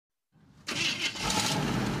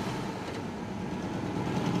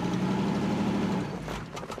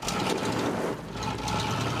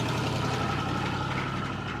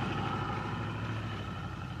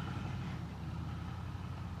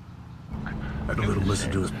Had a little listen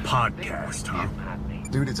to his podcast, huh?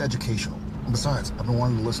 Dude, it's educational. Besides, I've been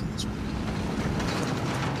wanting to listen to this one.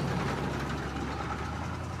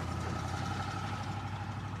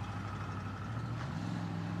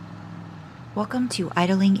 Welcome to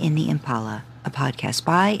Idling in the Impala, a podcast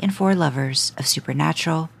by and for lovers of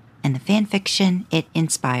supernatural and the fan fiction it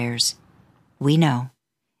inspires. We know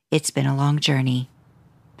it's been a long journey,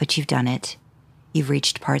 but you've done it. You've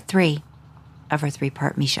reached part 3 of our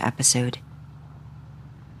 3-part Misha episode.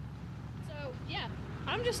 So, yeah,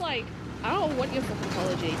 I'm just like, I don't want your fucking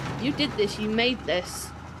apology. You did this, you made this.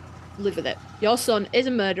 Live with it. Your son is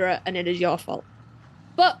a murderer and it is your fault.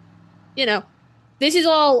 But, you know, this is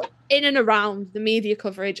all in and around the media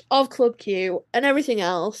coverage of Club Q and everything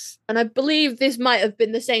else. And I believe this might have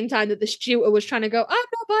been the same time that the shooter was trying to go, I'm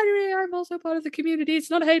not binary, I'm also part of the community. It's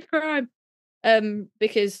not a hate crime.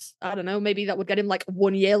 Because, I don't know, maybe that would get him like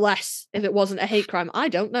 1 year less if it wasn't a hate crime. I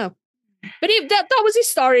don't know. But that was his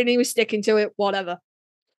story and he was sticking to it, whatever.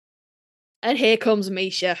 And here comes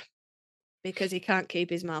Misha, because he can't keep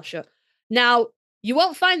his mouth shut. Now, you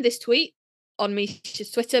won't find this tweet on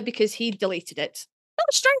Misha's Twitter because he deleted it.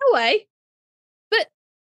 Not straight away, but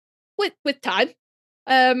with time.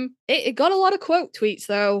 It got a lot of quote tweets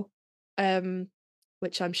though,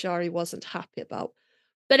 which I'm sure he wasn't happy about.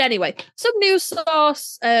 But anyway, some news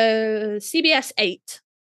source, CBS 8,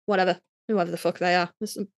 whoever the fuck they are.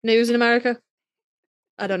 There's some news in America.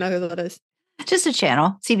 I don't know who that is. Just a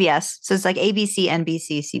channel, CBS. So it's like ABC,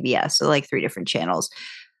 NBC, CBS. So like 3 different channels.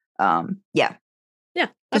 Yeah.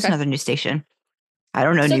 Just another news station. I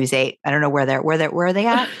don't know, News 8. I don't know where are they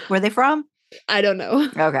at? Where are they from? I don't know.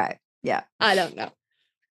 Okay. Yeah. I don't know.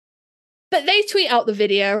 But they tweet out the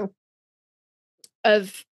video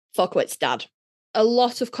of Fuckwit's dad. A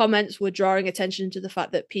lot of comments were drawing attention to the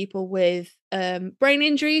fact that people with brain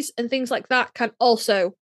injuries and things like that can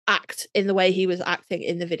also act in the way he was acting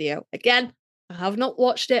in the video. Again, I have not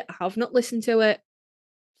watched it. I have not listened to it.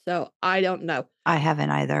 So I don't know. I haven't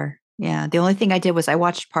either. Yeah. The only thing I did was I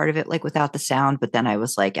watched part of it like without the sound, but then I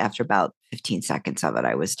was like, after about 15 seconds of it,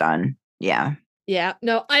 I was done. Yeah. Yeah.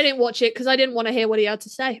 No, I didn't watch it because I didn't want to hear what he had to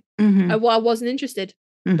say. Mm-hmm. I wasn't interested.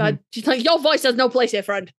 But she's like, your voice has no place here,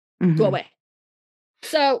 friend. Go away.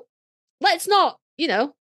 So let's not,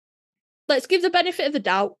 let's give the benefit of the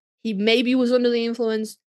doubt. He maybe was under the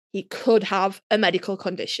influence. He could have a medical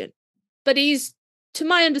condition. But he's, to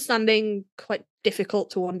my understanding, quite difficult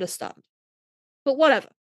to understand. But whatever.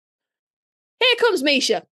 Here comes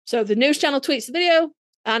Misha. So the news channel tweets the video,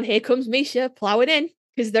 and here comes Misha plowing in,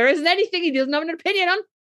 because there isn't anything he doesn't have an opinion on.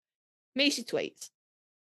 Misha tweets.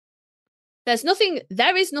 There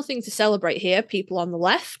is nothing to celebrate here, people on the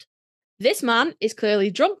left. This man is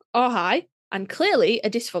clearly drunk or high, and clearly a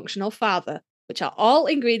dysfunctional father, which are all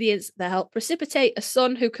ingredients that help precipitate a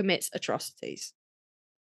son who commits atrocities.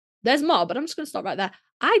 There's more, but I'm just going to stop right there.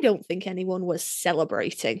 I don't think anyone was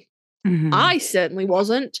celebrating. I certainly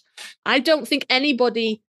wasn't. I don't think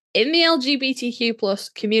anybody in the LGBTQ plus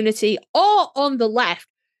community or on the left,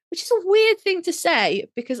 which is a weird thing to say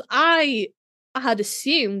because I had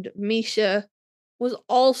assumed Misha was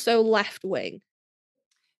also left wing.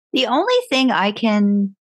 The only thing I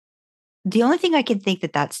can think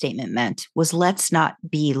that statement meant was let's not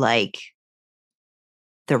be like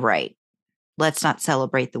the right. Let's not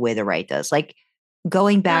celebrate the way the right does. Like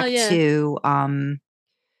going back to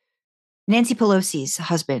Nancy Pelosi's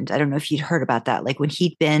husband. I don't know if you'd heard about that. Like when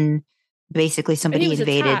he'd been basically somebody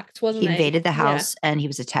invaded the house and he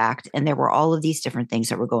was attacked. And there were all of these different things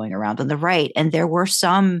that were going around on the right. And there were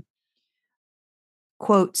some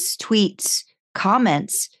quotes, tweets,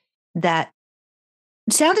 comments that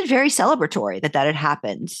sounded very celebratory that had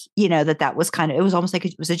happened. That was it was almost like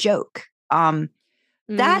it was a joke.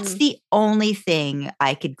 That's the only thing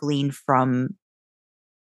I could glean from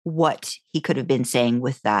what he could have been saying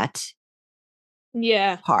with that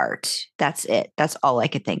part. That's it. That's all I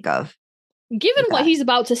could think of. Given what he's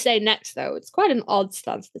about to say next, though, it's quite an odd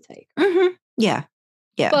stance to take. Yeah.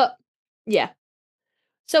 But, yeah.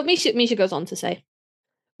 So Misha goes on to say,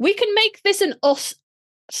 we can make this an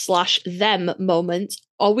us/them moment,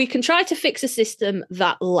 or we can try to fix a system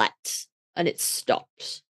that lets, and it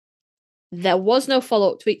stops. There was no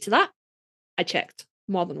follow-up tweet to that. I checked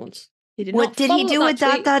more than once. He did not. Did he do with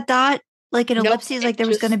dot? Like an ellipses, like there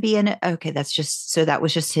was going to be okay, that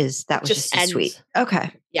was just his tweet.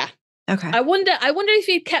 Okay. Yeah. Okay. I wonder if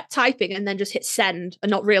he'd kept typing and then just hit send and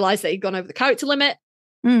not realized that he'd gone over the character limit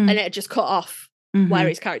and it had just cut off where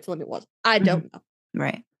his character limit was. I don't know.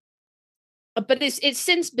 Right. But it's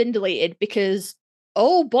since been deleted because,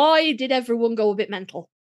 oh boy, did everyone go a bit mental.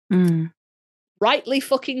 Rightly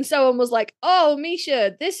fucking so, and was like, oh,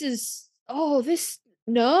 Misha, this is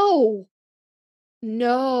no.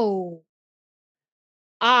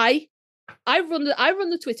 I run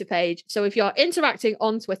the Twitter page. So if you're interacting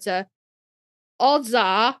on Twitter, odds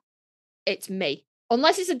are it's me.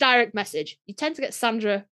 Unless it's a direct message. You tend to get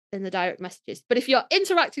Sandra in the direct messages. But if you're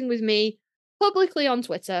interacting with me publicly on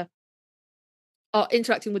Twitter, or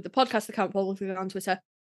interacting with the podcast account publicly on Twitter,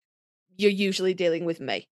 you're usually dealing with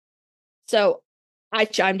me. So I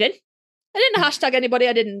chimed in. I didn't hashtag anybody.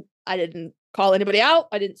 I didn't call anybody out.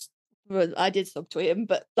 I did subtweet him,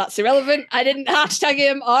 but that's irrelevant. I didn't hashtag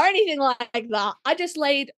him or anything like that. I just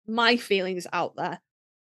laid my feelings out there,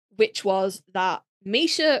 which was that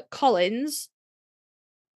Misha Collins,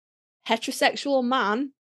 heterosexual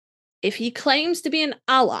man, if he claims to be an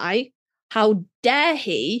ally, how dare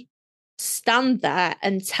he stand there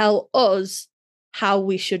and tell us how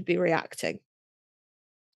we should be reacting?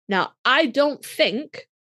 Now, I don't think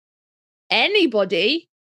anybody,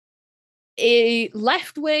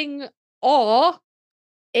 left wing or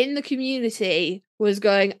in the community, was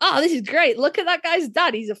going, oh, this is great. Look at that guy's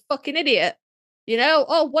dad. He's a fucking idiot. You know,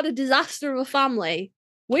 oh, what a disaster of a family.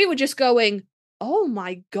 We were just going, oh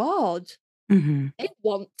my God, they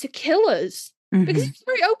want to kill us. Because he was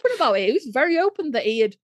very open about it. He was very open that he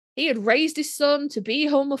had raised his son to be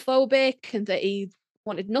homophobic and that he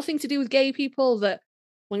wanted nothing to do with gay people, that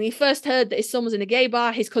when he first heard that his son was in a gay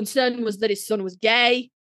bar, his concern was that his son was gay,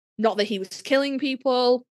 not that he was killing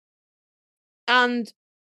people. And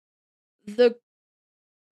the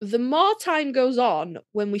more time goes on,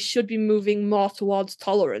 when we should be moving more towards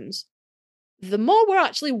tolerance, the more we're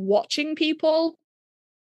actually watching people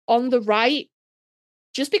on the right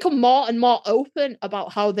just become more and more open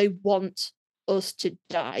about how they want us to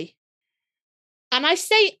die. And I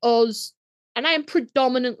say us, and I am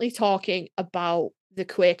predominantly talking about the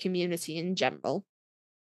queer community in general.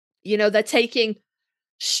 You know, they're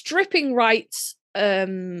stripping rights,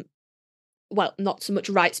 well, not so much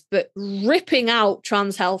rights, but ripping out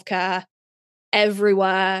trans healthcare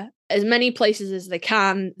everywhere, as many places as they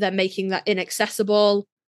can. They're making that inaccessible.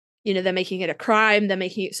 You know, they're making it a crime. They're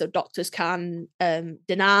making it so doctors can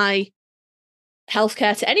deny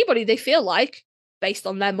healthcare to anybody they feel like, based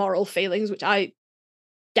on their moral feelings, which I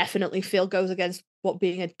definitely feel goes against what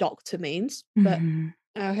being a doctor means. But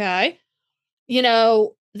okay. You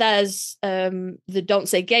know, there's the Don't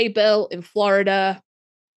Say Gay bill in Florida.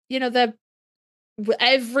 You know, they're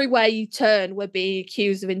everywhere you turn, we're being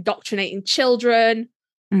accused of indoctrinating children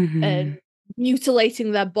and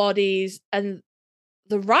mutilating their bodies. And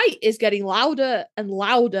the right is getting louder and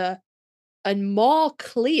louder and more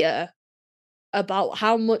clear about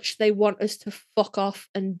how much they want us to fuck off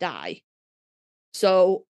and die.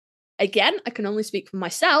 So, again, I can only speak for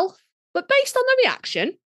myself, but based on the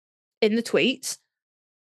reaction in the tweets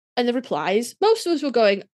and the replies, most of us were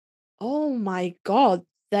going, oh my God,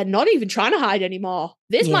 they're not even trying to hide anymore.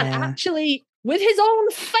 This man actually, with his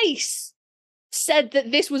own face, said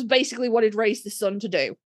that this was basically what he'd raised his son to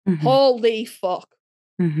do. Holy fuck.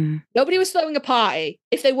 Nobody was throwing a party.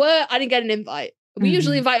 If they were, I didn't get an invite. We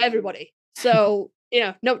usually invite everybody. So, you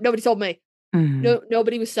know, nobody told me.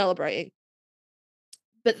 Nobody was celebrating.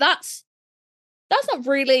 But that's not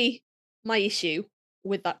really my issue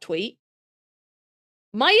with that tweet.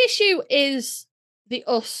 My issue is the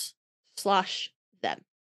us/them.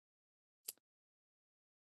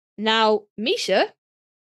 Now, Misha,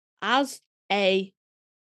 as a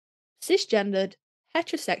cisgendered,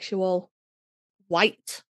 heterosexual,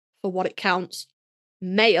 white, for what it counts,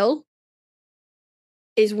 male,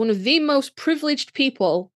 is one of the most privileged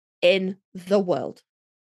people in the world.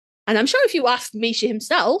 And I'm sure if you asked Misha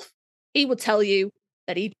himself, he would tell you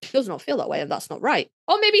that he does not feel that way and that's not right.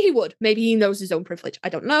 Or maybe he would. Maybe he knows his own privilege. I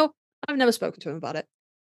don't know. I've never spoken to him about it.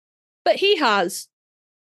 But he has,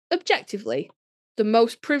 objectively, the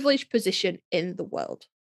most privileged position in the world.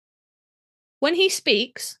 When he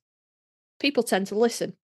speaks, people tend to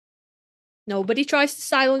listen. Nobody tries to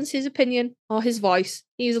silence his opinion or his voice.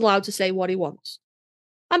 He's allowed to say what he wants.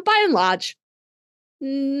 And by and large,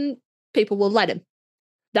 people will let him.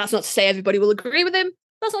 That's not to say everybody will agree with him.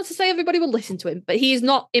 That's not to say everybody will listen to him. But he is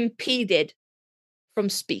not impeded from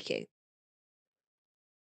speaking.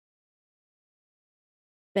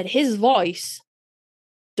 But his voice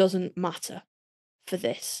doesn't matter for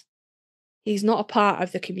this. He's not a part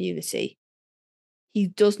of the community. He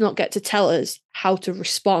does not get to tell us how to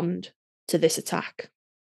respond to this attack.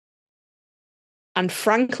 And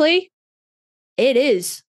frankly, it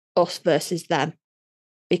is us versus them.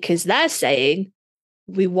 Because they're saying,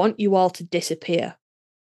 we want you all to disappear.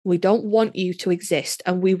 We don't want you to exist,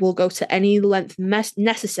 and we will go to any length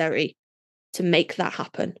necessary to make that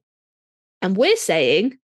happen. And we're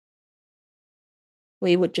saying,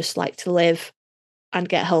 We would just like to live and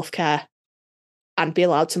get healthcare and be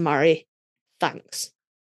allowed to marry. Thanks.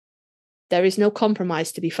 There is no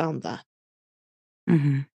compromise to be found there.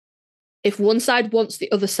 Mm-hmm. If one side wants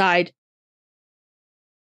the other side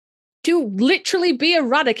to literally be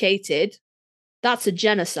eradicated, that's a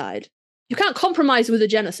genocide. You can't compromise with a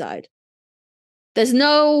genocide. There's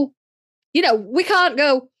no, we can't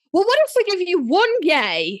go, well, what if we give you one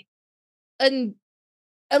gay and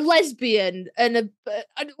a lesbian and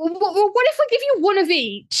what if we give you one of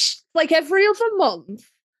each, like every other month,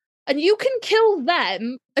 and you can kill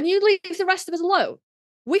them and you leave the rest of us alone?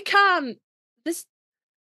 We can't. There's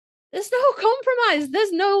no compromise.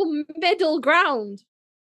 There's no middle ground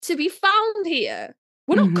to be found here.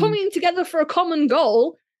 We're not coming together for a common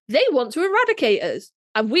goal. They want to eradicate us,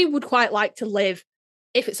 and we would quite like to live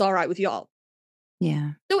if it's all right with y'all.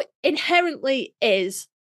 Yeah. So it inherently is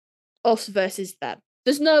us versus them.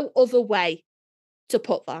 There's no other way to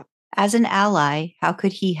put that. As an ally, how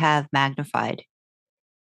could he have magnified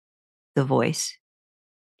the voice?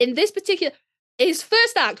 In this particular, his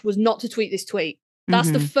first act was not to tweet this tweet.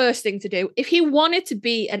 That's the first thing to do. If he wanted to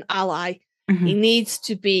be an ally, he needs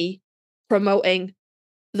to be promoting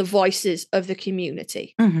the voices of the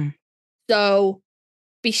community. So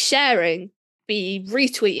be sharing, be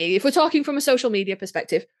retweeting. If we're talking from a social media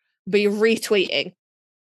perspective, be retweeting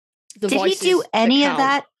the voices. Did he do any of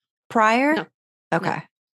that prior? No. Okay.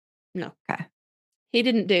 No. Okay. He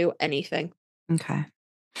didn't do anything. Okay.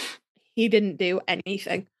 He didn't do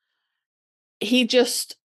anything. He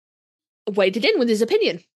just waded in with his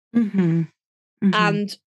opinion.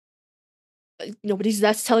 And nobody's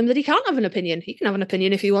there to tell him that he can't have an opinion. He can have an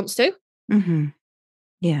opinion if he wants to.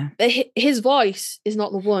 Yeah. But his voice is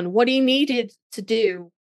not the one. What he needed to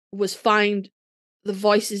do was find the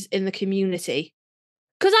voices in the community.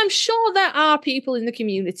 Because I'm sure there are people in the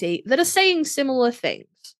community that are saying similar things.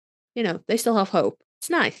 They still have hope.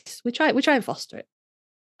 It's nice. We try and foster it.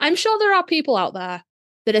 I'm sure there are people out there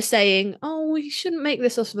that are saying, oh, we shouldn't make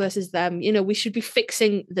this us versus them. We should be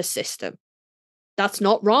fixing the system. That's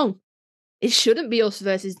not wrong. It shouldn't be us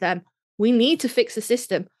versus them. We need to fix the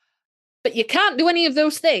system. But you can't do any of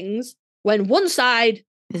those things when one side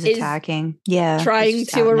is attacking. Trying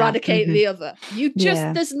to eradicate the other.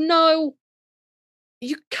 There's no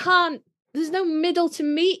middle to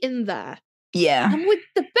meet in there. Yeah. And with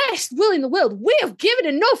the best will in the world, we have given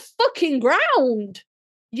enough fucking ground.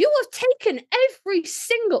 You have taken every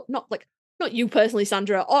single, not you personally,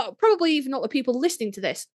 Sandra, or probably even not the people listening to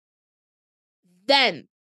this.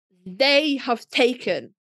 They have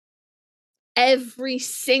taken every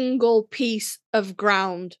single piece of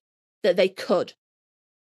ground that they could.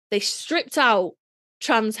 They stripped out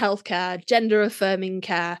trans healthcare, gender affirming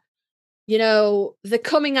care. They're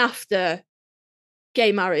coming after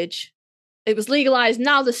gay marriage. It was legalized.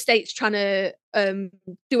 Now the state's trying to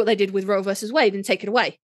do what they did with Roe versus Wade and take it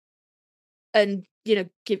away. And, give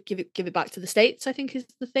it back to the states, I think is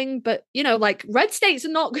the thing. But, red states are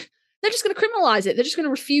not, they're just going to criminalize it. They're just going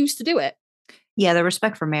to refuse to do it. Yeah, the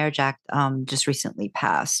Respect for Marriage Act just recently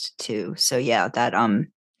passed too. So yeah,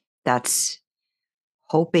 that's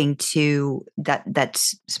hoping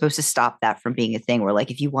that's supposed to stop that from being a thing where,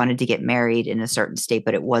 like, if you wanted to get married in a certain state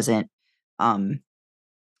but it wasn't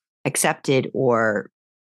accepted or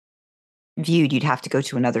viewed, you'd have to go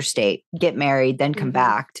to another state, get married, then come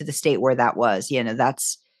back to the state where that was.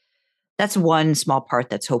 That's one small part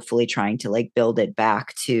that's hopefully trying to, like, build it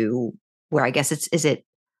back to where, I guess is it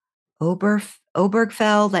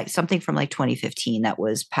Obergefell, like something from like 2015 that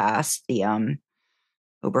was passed, the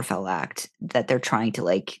Obergefell Act, that they're trying to,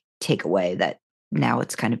 like, take away, that now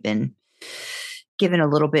it's kind of been given a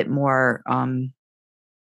little bit more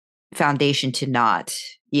foundation to not,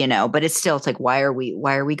 but it's still, it's like, why are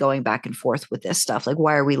we going back and forth with this stuff? Like,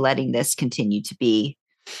 why are we letting this continue to be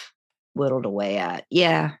whittled away at?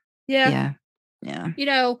 Yeah.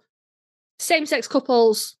 Same-sex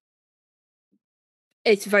couples,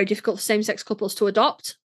 it's very difficult for same-sex couples to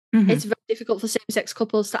adopt. It's very difficult for same-sex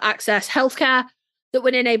couples to access healthcare that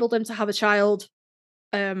would enable them to have a child,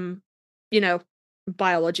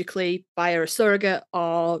 biologically via a surrogate,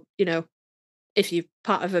 or, if you're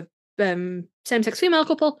part of a same-sex female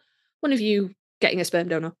couple, one of you getting a sperm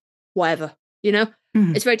donor, whatever,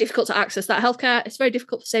 It's very difficult to access that healthcare. It's very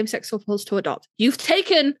difficult for same-sex couples to adopt. You've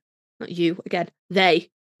taken, not you, again, they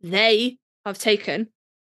have taken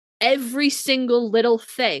every single little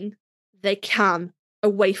thing they can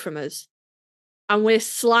away from us. And we're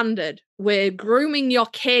slandered. We're grooming your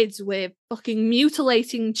kids. We're fucking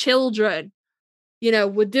mutilating children.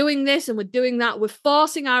 We're doing this and we're doing that. We're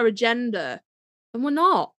forcing our agenda. And we're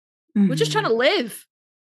not. We're just trying to live.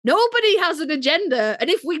 Nobody has an agenda. And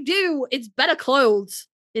if we do, it's better clothes.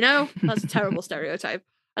 You know? That's a terrible stereotype.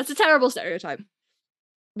 That's a terrible stereotype.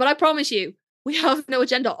 But I promise you, we have no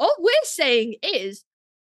agenda. All we're saying is,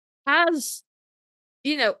 as,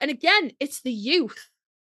 you know, and again, it's the youth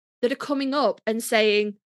that are coming up and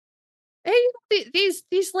saying, hey,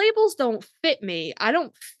 these labels don't fit me. I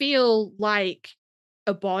don't feel like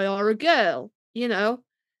a boy or a girl, you know?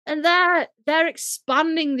 And they're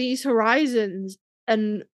expanding these horizons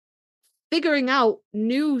and figuring out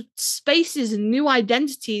new spaces and new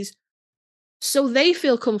identities so they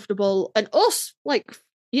feel comfortable. And us, like,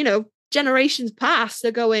 you know, generations past,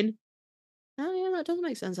 they're going, oh yeah, that doesn't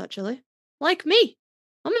make sense actually. Like me,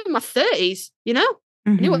 I'm in my 30s, you know?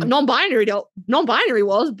 I knew what non-binary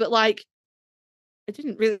was, but like, I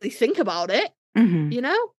didn't really think about it, you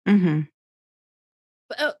know?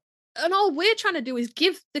 But, and all we're trying to do is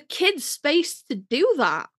give the kids space to do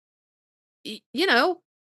that, you know?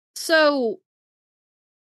 So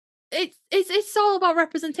it's all about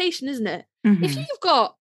representation, isn't it? If you've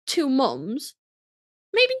got two mums,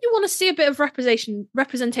 maybe you want to see a bit of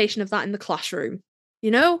representation of that in the classroom, you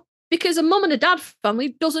know? Because a mum and a dad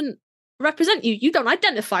family doesn't represent you. You don't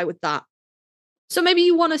identify with that. So maybe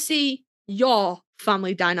you want to see your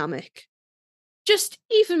family dynamic just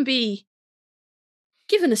even be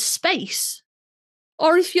given a space.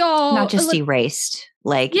 Or if you're not just erased,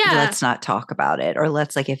 like, let's not talk about it, or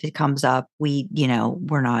let's, like, if it comes up, we, you know,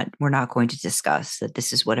 we're not going to discuss that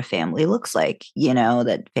this is what a family looks like, you know,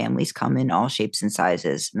 that families come in all shapes and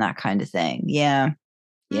sizes and that kind of thing. Yeah.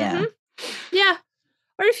 Yeah. Yeah.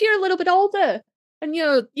 Or if you're a little bit older and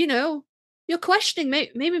you're, you know, you're questioning,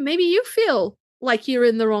 maybe you feel like you're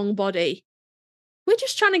in the wrong body. We're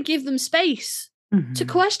just trying to give them space to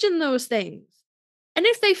question those things. And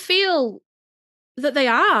if they feel that they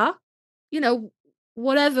are, you know,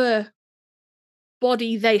 whatever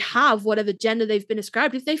body they have, whatever gender they've been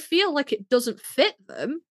ascribed, if they feel like it doesn't fit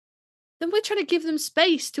them, then we're trying to give them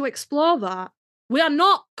space to explore that. We are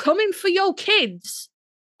not coming for your kids,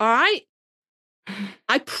 all right?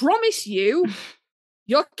 I promise you,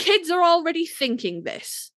 your kids are already thinking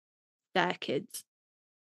this. Their kids.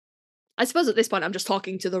 I suppose at this point, I'm just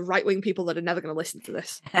talking to the right-wing people that are never going to listen to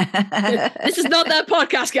this. This is not their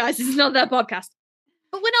podcast, guys. This is not their podcast.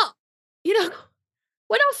 But we're not, you know,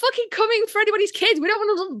 we're not fucking coming for anybody's kids. We don't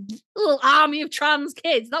want a little army of trans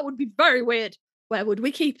kids. That would be very weird. Where would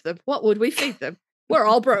we keep them? What would we feed them? We're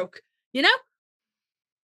all broke, you know?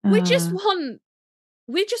 We just want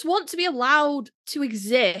to be allowed to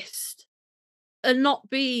exist and not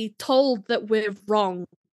be told that we're wrong.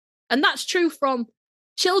 And that's true from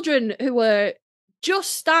children who are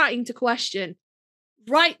just starting to question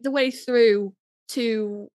right the way through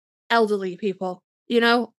to elderly people, you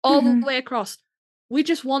know, all the way across. We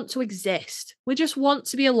just want to exist. We just want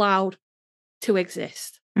to be allowed to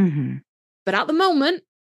exist. But at the moment,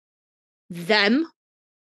 them,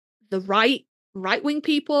 the right-wing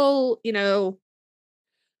people, you know,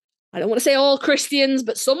 I don't want to say all Christians,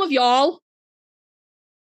 but some of y'all,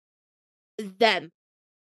 them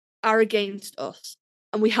are against us.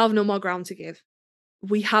 And we have no more ground to give.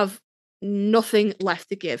 We have nothing left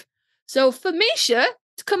to give. So for Misha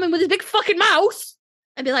to come in with his big fucking mouth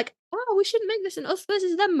and be like, oh, we shouldn't make this an us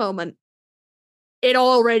versus them moment. It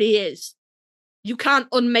already is. You can't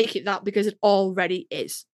unmake it that because it already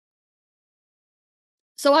is.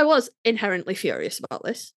 So I was inherently furious about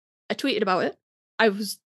this. I tweeted about it. I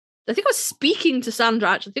think I was speaking to Sandra,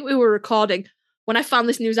 actually. I think we were recording when I found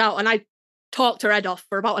this news out, and I talked her head off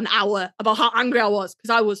for about an hour about how angry I was because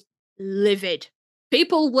I was livid.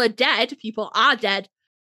 People were dead. People are dead.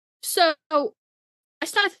 So I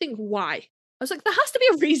started to think why. I was like, there has to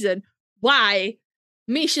be a reason why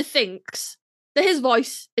Misha thinks that his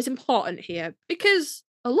voice is important here, because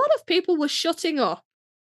a lot of people were shutting up.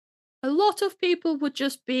 A lot of people were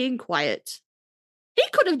just being quiet. He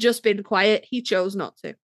could have just been quiet. He chose not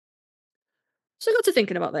to. So I got to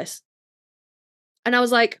thinking about this. And I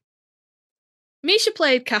was like, Misha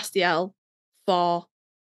played Castiel for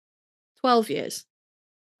 12 years.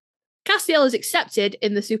 Castiel is accepted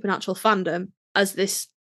in the supernatural fandom as this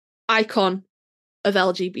icon of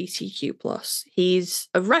LGBTQ+. He's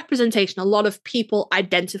a representation. A lot of people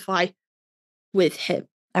identify with him.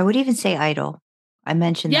 I would even say idol. I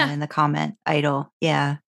mentioned that in the comment. Idol.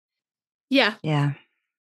 Yeah. Yeah. Yeah.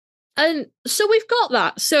 And so we've got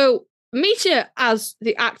that. So Misha, as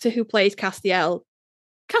the actor who plays Castiel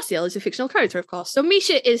is a fictional character, of course. So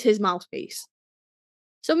Misha is his mouthpiece.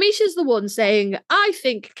 So Misha's the one saying, I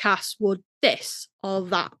think Cass would this or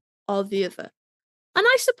that or the other. And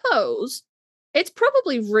I suppose it's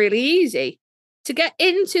probably really easy to get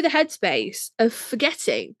into the headspace of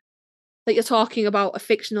forgetting that you're talking about a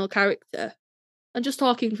fictional character and just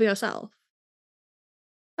talking for yourself.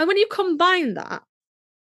 And when you combine that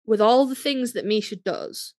with all the things that Misha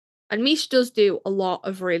does, and Misha does do a lot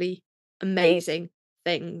of really amazing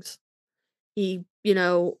things. He,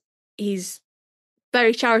 he's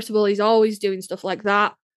very charitable. He's always doing stuff like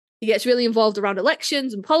that. He gets really involved around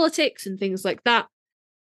elections and politics and things like that.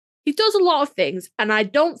 He does a lot of things, and I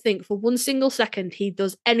don't think for one single second he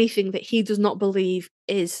does anything that he does not believe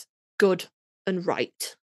is good and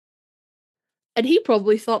right. And he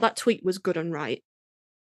probably thought that tweet was good and right.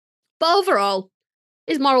 But overall,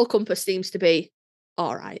 his moral compass seems to be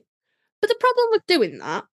all right. But the problem with doing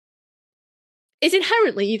that is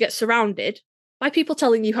inherently you get surrounded by people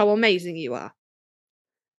telling you how amazing you are.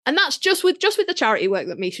 And that's just with the charity work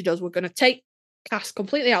that Misha does. We're going to take Cass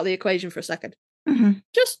completely out of the equation for a second. Mm-hmm.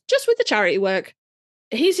 Just with the charity work,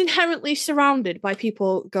 he's inherently surrounded by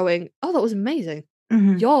people going, "Oh, that was amazing.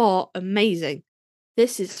 Mm-hmm. You're amazing.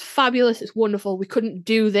 This is fabulous. It's wonderful. We couldn't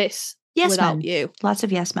do this without you." Lots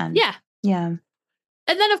of yes men. Yeah. Yeah.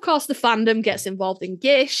 And then, of course, the fandom gets involved in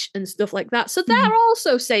Gish and stuff like that. So they're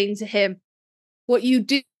also saying to him, what you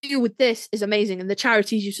do with this is amazing, and the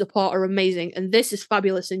charities you support are amazing, and this is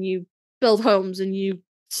fabulous, and you build homes, and you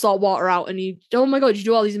sort water out, and oh my God, you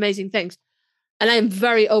do all these amazing things. And I am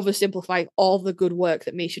very oversimplifying all the good work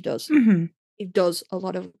that Misha does. Mm-hmm. He does a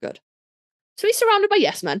lot of good. So he's surrounded by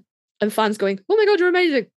yes men, and fans going, "Oh my God, you're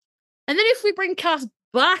amazing." And then if we bring Cass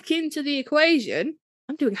back into the equation,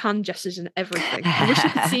 I'm doing hand gestures and everything. I wish you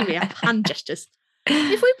could see me. I have hand gestures.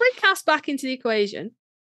 If we bring Cass back into the equation,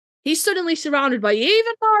 he's suddenly surrounded by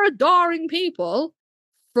even more adoring people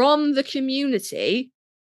from the community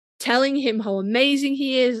telling him how amazing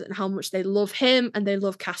he is and how much they love him and they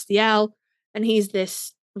love Castiel. And he's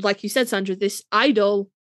this, like you said, Sandra, this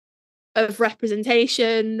idol of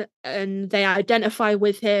representation, and they identify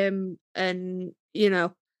with him, and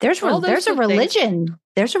there's a religion. Things.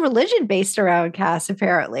 There's a religion based around Cass,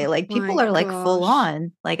 apparently. Like people are like full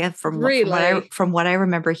on. Like from what I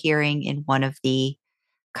remember hearing in one of the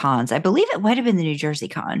cons, I believe it might have been the New Jersey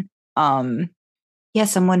con.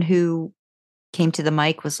 Someone who came to the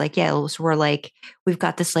mic was like, "Yeah, so we're like, we've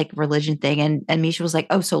got this like religion thing," and Misha was like,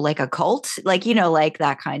 "Oh, so like a cult, like like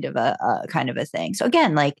that kind of a thing." So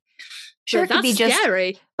again, like, sure, it could be just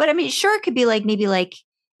scary, but I mean, sure, it could be like maybe like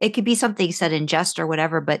it could be something said in jest or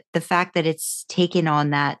whatever. But the fact that it's taken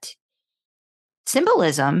on that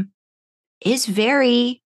symbolism is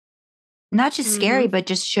very not just scary, but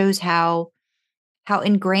just shows how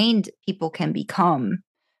ingrained people can become.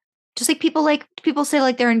 Just like people say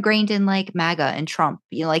like they're ingrained in like MAGA and Trump,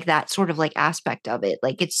 like that sort of like aspect of it.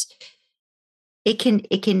 Like it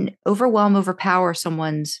can overpower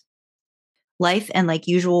someone's life and like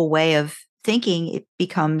usual way of thinking. It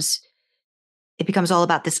becomes all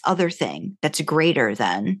about this other thing that's greater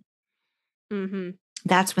than. Mm-hmm.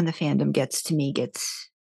 That's when the fandom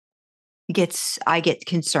I get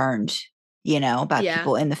concerned, about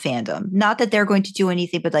people in the fandom. Not that they're going to do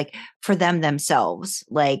anything, but like for themselves,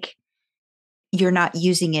 like you're not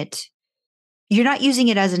using it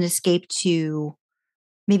as an escape to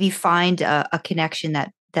maybe find a connection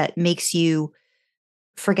that makes you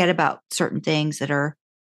forget about certain things that are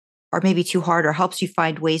maybe too hard, or helps you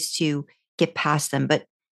find ways to get past them, but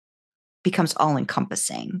becomes all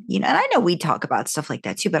encompassing, and I know we talk about stuff like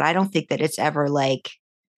that too, but I don't think that it's ever like,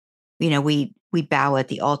 we bow at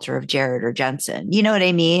the altar of Jared or Jensen, you know what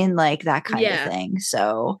I mean? Like that kind of thing.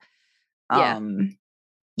 So,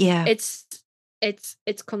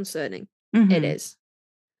 it's concerning. Mm-hmm. It is.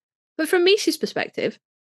 But from Misha's perspective,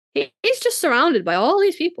 he's just surrounded by all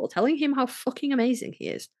these people telling him how fucking amazing he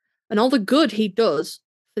is and all the good he does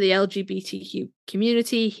for the LGBTQ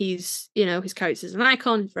community. He's, his character's an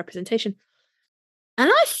icon, his representation. And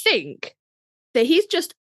I think that he's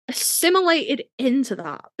just assimilated into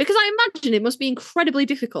that, because I imagine it must be incredibly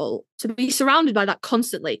difficult to be surrounded by that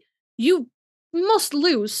constantly. You must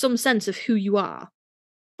lose some sense of who you are.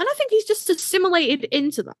 And I think he's just assimilated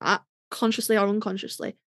into that, consciously or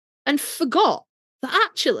unconsciously, and forgot that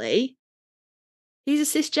actually he's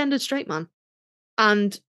a cisgendered straight man.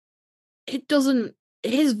 And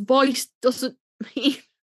his voice doesn't mean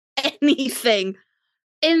anything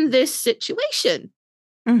in this situation.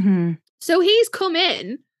 Mm-hmm. So he's come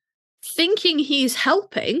in thinking he's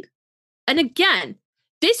helping. And again,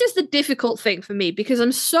 this is the difficult thing for me, because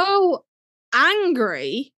I'm so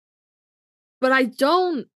angry, but I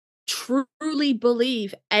don't truly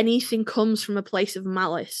believe anything comes from a place of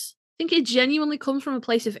malice. I think it genuinely comes from a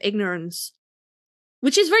place of ignorance,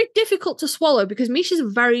 which is very difficult to swallow because Misha's a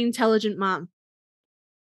very intelligent man.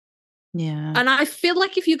 Yeah. And I feel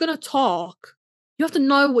like if you're going to talk, you have to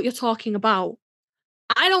know what you're talking about.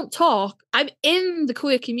 I don't talk. I'm in the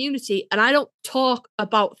queer community and I don't talk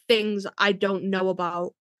about things I don't know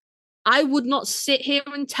about. I would not sit here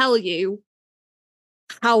and tell you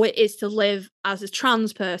how it is to live as a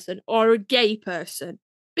trans person or a gay person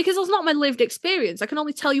because that's not my lived experience. I can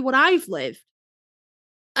only tell you what I've lived.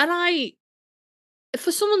 And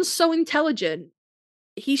for someone so intelligent,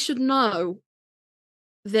 he should know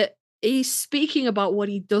that he's speaking about what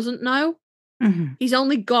he doesn't know. Mm-hmm. He's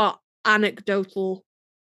only got anecdotal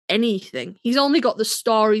anything. He's only got the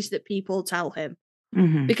stories that people tell him.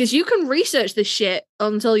 Mm-hmm. Because you can research this shit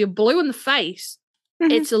until you're blue in the face.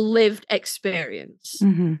 Mm-hmm. It's a lived experience.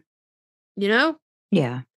 Mm-hmm. You know?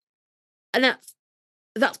 Yeah. And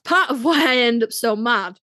that's part of why I end up so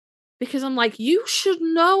mad. Because I'm like, you should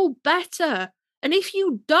know better. And if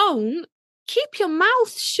you don't, keep your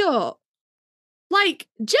mouth shut. Like,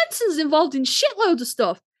 Jensen's involved in shitloads of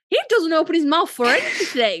stuff. He doesn't open his mouth for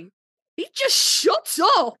anything. He just shuts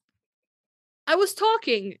up. I was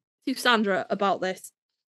talking to Sandra about this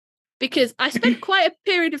because I spent quite a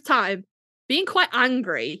period of time being quite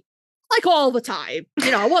angry, like all the time.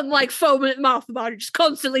 You know, I wasn't like foaming at the mouth about it, just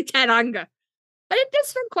constantly 10 anger. But I did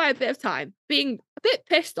spend quite a bit of time being a bit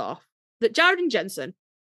pissed off that Jared and Jensen,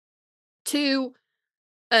 two,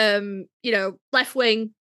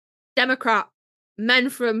 left-wing Democrat men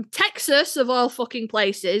from Texas, of all fucking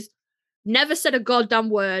places, never said a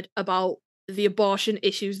goddamn word about the abortion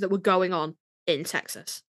issues that were going on in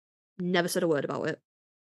Texas. Never said a word about it.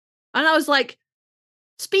 And I was like,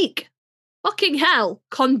 speak. Fucking hell.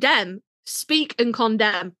 Condemn. Speak and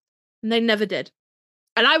condemn. And they never did.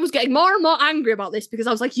 And I was getting more and more angry about this because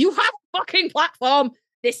I was like, you have a fucking platform.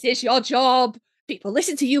 This is your job. People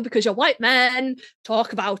listen to you because you're white men.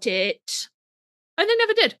 Talk about it. And they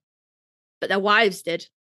never did. But their wives did.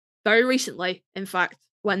 Very recently, in fact,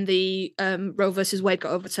 when the Roe versus Wade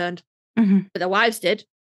got overturned. Mm-hmm. But their wives did.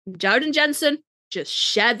 Jared and Jensen just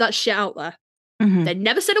shared that shit out there. Mm-hmm. They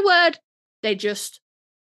never said a word. They just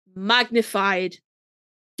magnified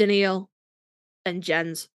Danielle and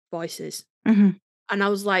Jen's voices. Mm-hmm. And I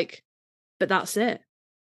was like, but that's it.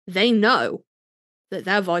 They know that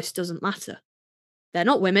their voice doesn't matter. They're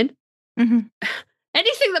not women. Mm-hmm.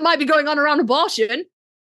 Anything that might be going on around abortion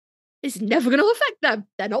is never going to affect them.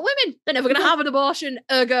 They're not women. They're never going to have an abortion.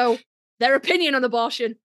 Ergo, their opinion on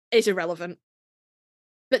abortion is irrelevant.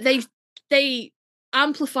 But they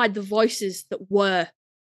amplified the voices that were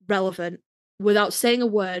relevant without saying a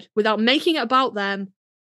word, without making it about them.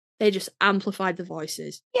 They just amplified the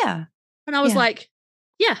voices. Yeah. And I was like,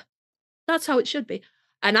 yeah, that's how it should be.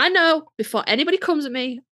 And I know, before anybody comes at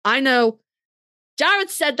me, I know Jared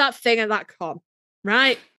said that thing at that con,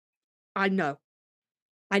 right? I know.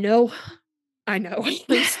 I'm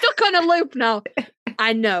stuck on a loop now.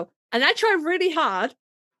 I know. And I try really hard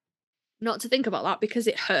not to think about that because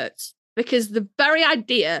it hurts. Because the very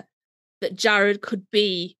idea that Jared could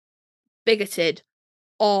be bigoted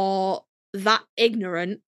or that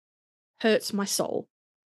ignorant hurts my soul.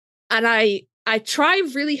 And I try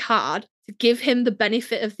really hard to give him the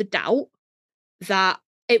benefit of the doubt that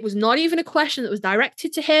it was not even a question that was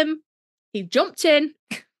directed to him. He jumped in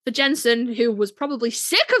for Jensen, who was probably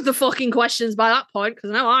sick of the fucking questions by that point,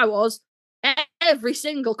 because I know I was. Every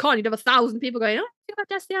single con, you'd have 1,000 people going, oh, think about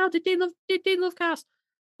Destiny, how did Dean love cast?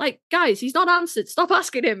 Like, guys, he's not answered. Stop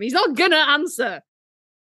asking him. He's not gonna answer.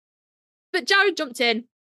 But Jared jumped in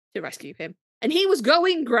to rescue him. And he was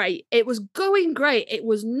going great. It was going great. It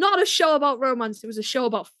was not a show about romance. It was a show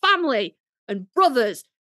about family and brothers.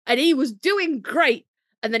 And he was doing great.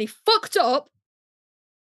 And then he fucked up.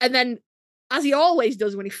 And then, as he always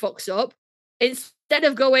does when he fucks up, instead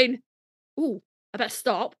of going, ooh, I better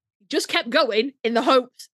stop, he just kept going in the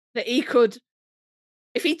hopes that he could,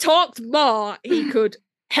 if he talked more, he could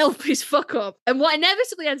help his fuck up. And what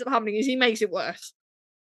inevitably ends up happening is he makes it worse.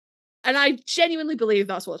 And I genuinely believe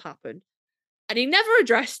that's what happened. And he never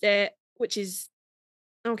addressed it, which is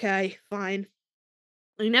okay, fine.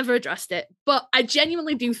 He never addressed it. But I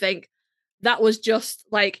genuinely do think that was just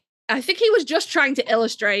like, I think he was just trying to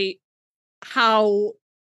illustrate how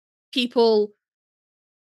people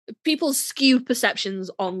skew perceptions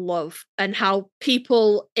on love and how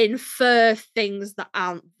people infer things that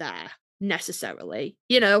aren't there necessarily,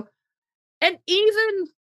 you know? And even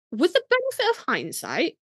with the benefit of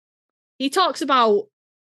hindsight, he talks about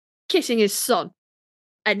kissing his son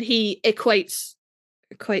and he equates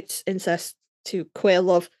incest to queer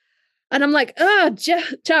love. And I'm like, oh,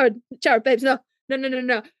 Jared, babes, no.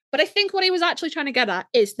 But I think what he was actually trying to get at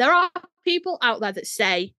is there are people out there that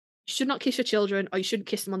say you should not kiss your children or you shouldn't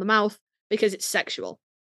kiss them on the mouth because it's sexual.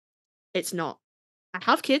 It's not. I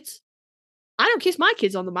have kids. I don't kiss my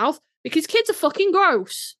kids on the mouth because kids are fucking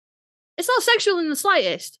gross. It's not sexual in the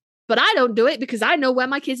slightest, but I don't do it because I know where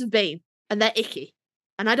my kids have been and they're icky.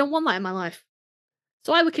 And I don't want that in my life.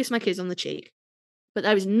 So I would kiss my kids on the cheek. But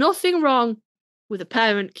there is nothing wrong with a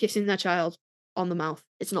parent kissing their child on the mouth.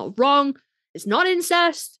 It's not wrong. It's not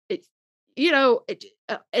incest. It's,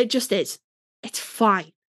 it just is. It's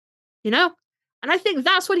fine. And I think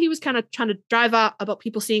that's what he was kind of trying to drive at about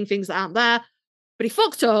people seeing things that aren't there. But he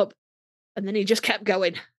fucked up and then he just kept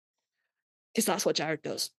going. Because that's what Jared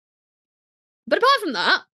does. But apart from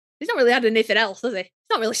that, he's not really had anything else, has he? He's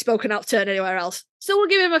not really spoken out turn anywhere else. So we'll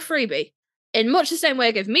give him a freebie. In much the same way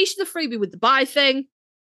I gave Misha the freebie with the bye thing.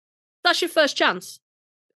 That's your first chance.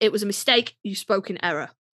 It was a mistake. You spoke in error.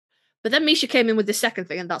 But then Misha came in with the second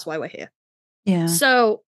thing, and that's why we're here. Yeah.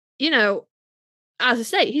 So, as I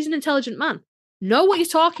say, he's an intelligent man. Know what you're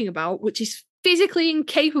talking about, which is physically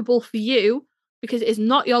incapable for you because it is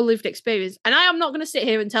not your lived experience. And I am not going to sit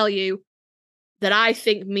here and tell you that I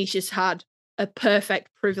think Misha's had a perfect,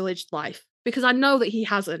 privileged life because I know that he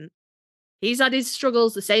hasn't. He's had his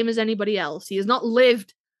struggles the same as anybody else. He has not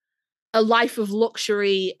lived a life of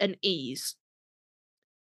luxury and ease.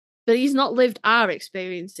 But he's not lived our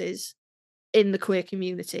experiences in the queer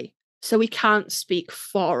community. So he can't speak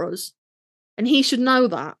for us. And he should know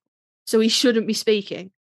that. So he shouldn't be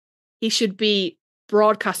speaking. He should be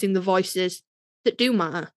broadcasting the voices that do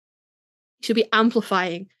matter. He should be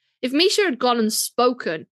amplifying. If Misha had gone and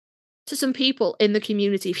spoken to some people in the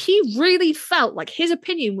community, if he really felt like his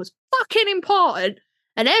opinion was fucking important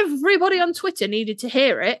and everybody on Twitter needed to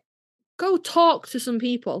hear it, go talk to some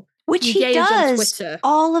people. Which he does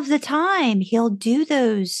all of the time. He'll do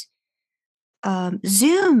those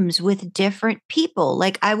Zooms with different people.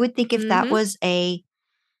 Like, I would think if that was a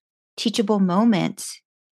teachable moment,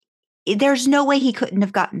 there's no way he couldn't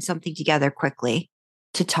have gotten something together quickly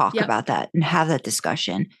to talk about that and have that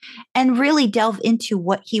discussion and really delve into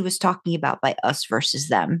what he was talking about by us versus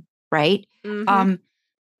them. Right.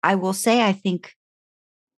 I will say, I think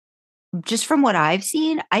just from what I've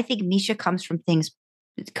seen, I think Misha comes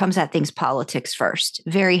at things politics first,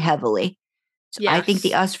 very heavily. So I think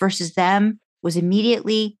the us versus them was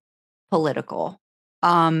immediately political.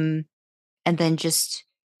 And then just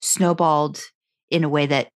snowballed in a way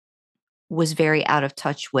that was very out of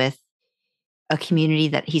touch with a community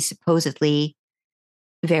that he's supposedly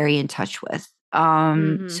very in touch with.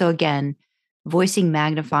 So again, voicing,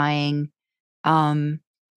 magnifying.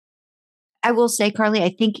 I will say, Carly, I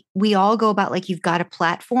think we all go about like you've got a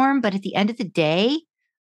platform, but at the end of the day,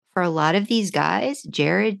 for a lot of these guys,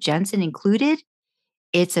 Jared, Jensen included,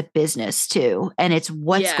 it's a business too. And it's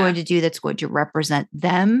what's going to do that's going to represent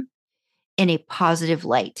them in a positive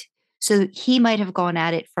light. So he might have gone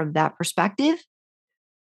at it from that perspective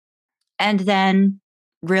and then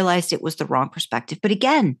realized it was the wrong perspective. But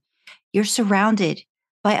again, you're surrounded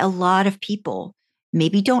by a lot of people.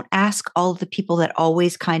 Maybe don't ask all of the people that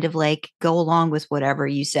always kind of like go along with whatever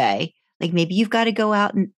you say. Like maybe you've got to go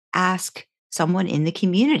out and ask someone in the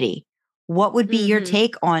community, what would be your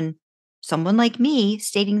take on someone like me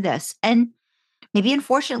stating this? And maybe,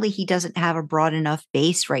 unfortunately, he doesn't have a broad enough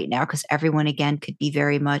base right now because everyone, again, could be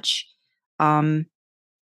very much, Team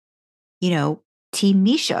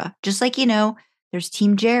Misha, just like, there's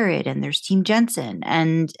Team Jared and there's Team Jensen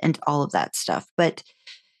and all of that stuff. But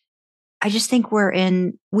I just think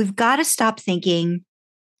we've got to stop thinking,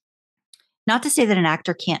 not to say that an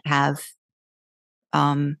actor can't have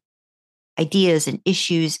ideas and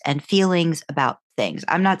issues and feelings about things.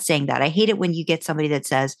 I'm not saying that. I hate it when you get somebody that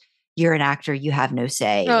says, you're an actor, you have no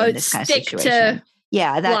say in this kind of situation.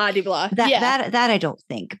 That I don't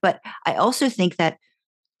think. But I also think that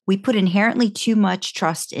we put inherently too much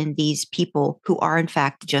trust in these people who are in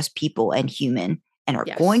fact just people and human and are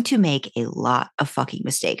going to make a lot of fucking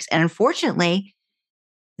mistakes. And unfortunately,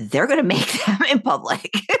 they're going to make them in public.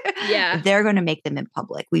 They're going to make them in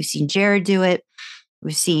public. We've seen Jared do it.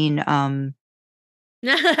 We've seen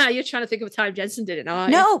You're trying to think of a time Jensen did it, no?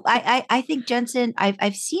 No, I think Jensen.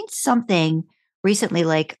 I've seen something recently,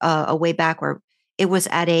 like a way back where it was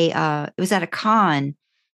at a con,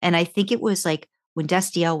 and I think it was like when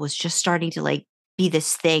Destiel was just starting to like be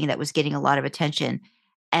this thing that was getting a lot of attention,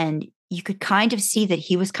 and you could kind of see that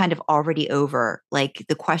he was kind of already over like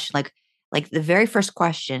the question, like the very first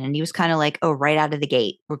question, and he was kind of like, oh, right out of the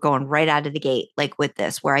gate, we're going right out of the gate, like with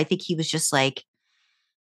this, where I think he was just like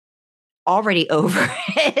already over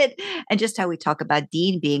it. And just how we talk about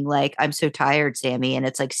Dean being like, I'm so tired, Sammy. And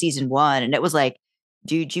it's like season 1. And it was like,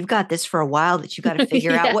 dude, you've got this for a while that you got to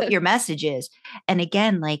figure out what your message is. And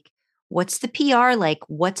again, like, what's the PR? Like,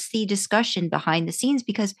 what's the discussion behind the scenes?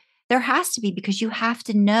 Because There has to be, because you have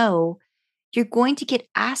to know you're going to get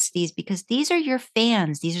asked these, because these are your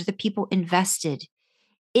fans. These are the people invested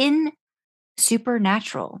in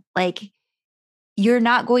Supernatural. Like, you're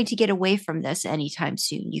not going to get away from this anytime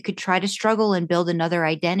soon. You could try to struggle and build another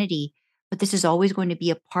identity, but this is always going to be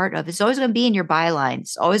a part of, it's always going to be in your bylines.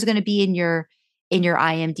 It's always going to be in your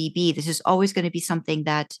IMDb. This is always going to be something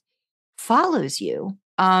that follows you.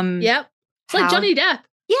 Yep. It's like Johnny Depp.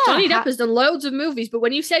 Yeah. Johnny Depp has done loads of movies, but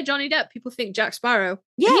when you say Johnny Depp, people think Jack Sparrow.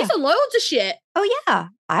 Yeah. And he's done loads of shit. Oh, yeah.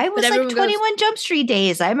 I was like 21 Jump Street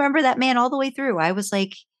days. I remember that man all the way through. I was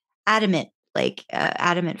like adamant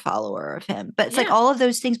follower of him. But it's like all of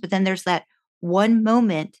those things. But then there's that one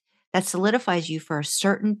moment that solidifies you for a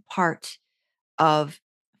certain part of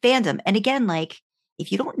fandom. And again, like, if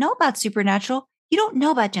you don't know about Supernatural, you don't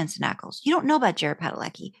know about Jensen Ackles. You don't know about Jared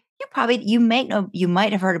Padalecki. You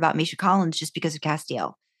might have heard about Misha Collins just because of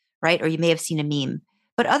Castiel, right? Or you may have seen a meme,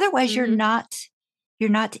 but otherwise you're not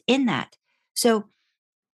in that. So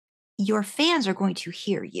your fans are going to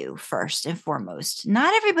hear you first and foremost,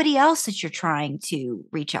 not everybody else that you're trying to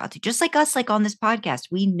reach out to. Just like us, like on this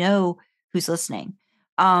podcast, we know who's listening.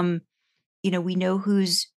 We know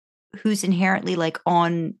who's inherently like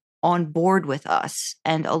on board with us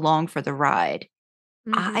and along for the ride.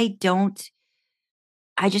 Mm-hmm.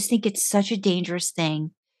 I just think it's such a dangerous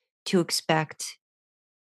thing to expect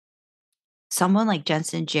someone like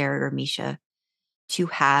Jensen, Jared, or Misha to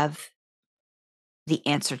have the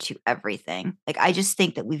answer to everything. Like, I just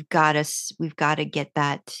think that we've got to get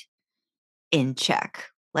that in check.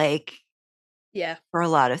 Like, for a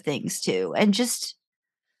lot of things too. And just,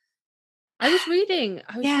 I was reading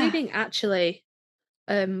actually,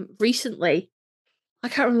 recently. I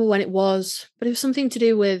can't remember when it was, but it was something to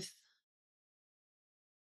do with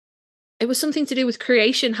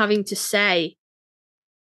creation having to say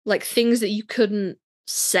like things that you couldn't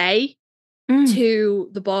say to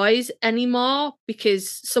the boys anymore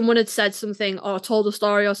because someone had said something or told a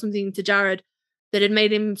story or something to Jared that had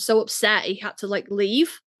made him so upset he had to like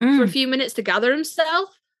leave for a few minutes to gather himself.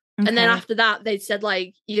 Okay. And then after that they'd said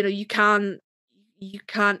like, you can't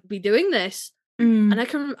be doing this. And I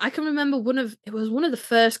can remember one of the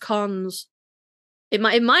first cons. It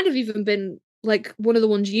might have even been like one of the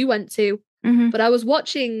ones you went to. But I was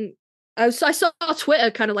watching, I saw Twitter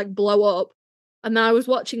kind of like blow up, and then I was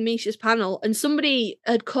watching Misha's panel, and somebody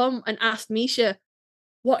had come and asked Misha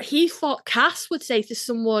what he thought Cass would say to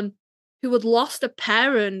someone who had lost a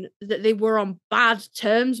parent that they were on bad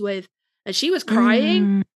terms with, and she was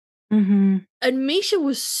crying. And Misha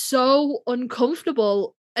was so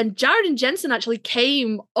uncomfortable. And Jared and Jensen actually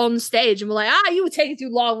came on stage and were like, you were taking too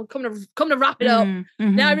long. Come to wrap it up.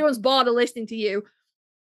 Now everyone's bored of listening to you.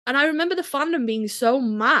 And I remember the fandom being so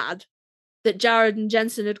mad that Jared and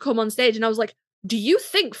Jensen had come on stage. And I was like, do you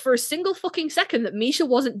think for a single fucking second that Misha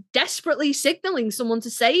wasn't desperately signaling someone to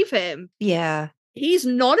save him? Yeah. He's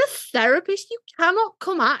not a therapist. You cannot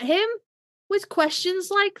come at him with questions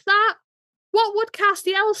like that. What would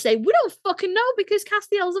Castiel say? We don't fucking know because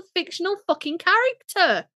Castiel's a fictional fucking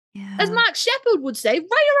character. Yeah. As Mark Shepard would say, write your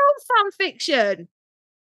own fan fiction.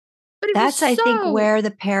 But that's, I think, where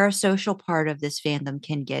the parasocial part of this fandom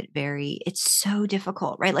can get it's so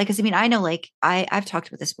difficult, right? Like, I know, like, I've talked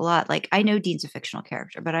about this a lot. Like, I know Dean's a fictional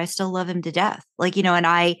character, but I still love him to death. Like, and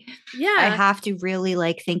I have to really,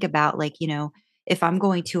 like, think about, like, if I'm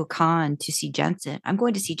going to a con to see Jensen, I'm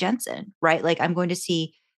going to see Jensen, right? Like, I'm going to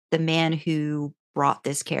see the man who brought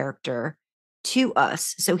this character to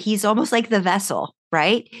us. So he's almost like the vessel,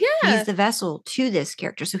 right? Yeah. He's the vessel to this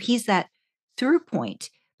character. So he's that through point.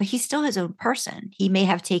 But he's still his own person. He may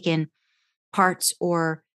have taken parts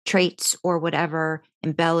or traits or whatever,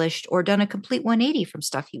 embellished or done a complete 180 from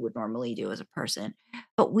stuff he would normally do as a person.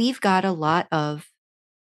 But we've got a lot of,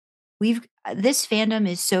 this fandom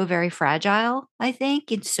is so very fragile, I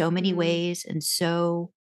think, in so many ways, and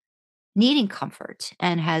so needing comfort,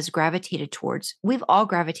 and has gravitated towards, we've all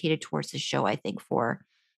gravitated towards this show, I think, for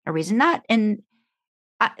a reason.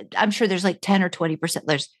 I'm sure there's like 10 or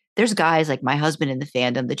 20%. There's guys like my husband in the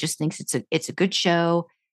fandom that just thinks it's a good show.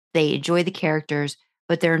 They enjoy the characters,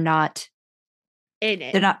 but they're not in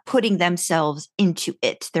it. They're not putting themselves into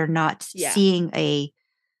it. They're not seeing a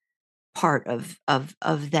part of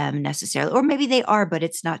them necessarily, or maybe they are, but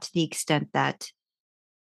it's not to the extent that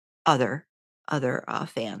other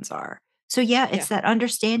fans are. So it's that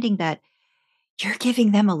understanding that you're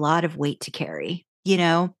giving them a lot of weight to carry.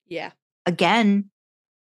 Yeah. Again,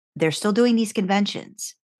 they're still doing these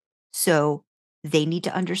conventions. So they need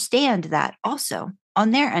to understand that also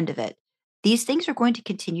on their end of it. These things are going to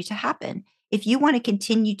continue to happen. If you want to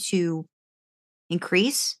continue to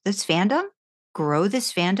increase this fandom, grow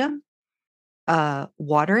this fandom,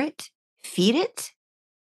 water it, feed it,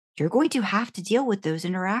 you're going to have to deal with those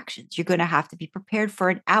interactions. You're going to have to be prepared for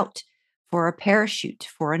an out, for a parachute,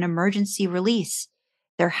 for an emergency release.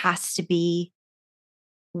 There has to be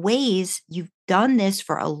ways. You've done this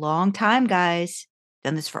for a long time, guys.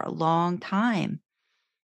 Done this for a long time.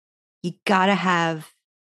 You gotta have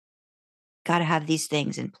these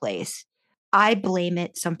things in place. I blame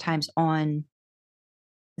it sometimes on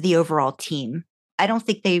the overall team. I don't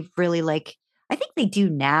think they really I think they do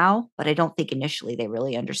now, but I don't think initially they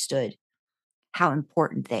really understood how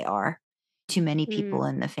important they are to many people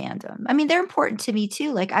in the fandom. I mean, they're important to me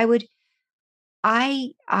too. Like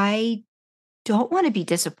I don't want to be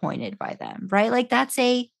disappointed by them, right? Like that's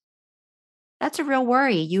a real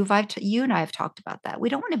worry. You and I have talked about that. We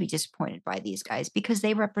don't want to be disappointed by these guys because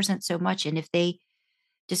they represent so much. And if they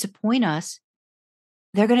disappoint us,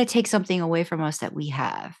 they're going to take something away from us that we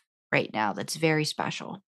have right now that's very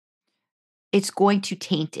special. It's going to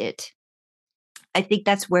taint it. I think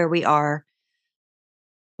that's where we are.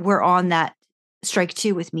 We're on that strike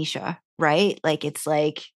 2 with Misha, right? Like, it's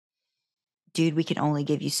like, dude, we can only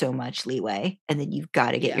give you so much leeway, and then you've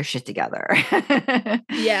got to get your shit together.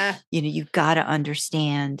 Yeah. You've got to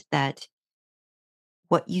understand that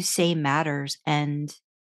what you say matters. And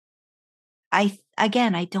I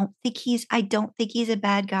don't think he's a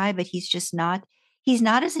bad guy, but he's not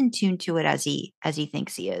as in tune to it as he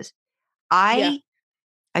thinks he is. I've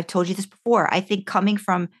told you this before. I think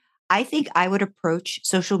I would approach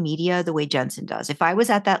social media the way Jensen does. If I was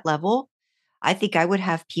at that level, I think I would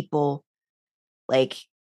have people like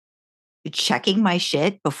checking my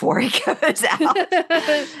shit before it goes out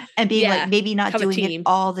and being like, maybe not doing it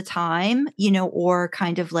all the time, or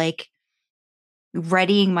kind of like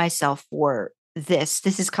readying myself for this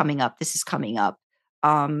is coming up. This is coming up.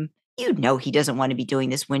 He doesn't want to be doing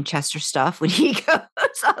this Winchester stuff when he goes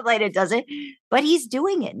online and does it, but he's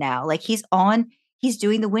doing it now. Like he's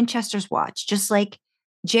doing the Winchester's watch, just like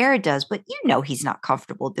Jared does, but he's not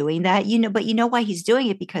comfortable doing that, but why he's doing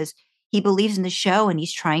it, because he believes in the show and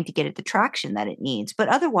he's trying to get it the traction that it needs. But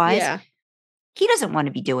otherwise, he doesn't want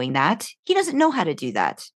to be doing that. He doesn't know how to do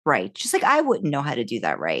that right. Just like I wouldn't know how to do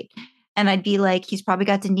that right. And I'd be like, he's probably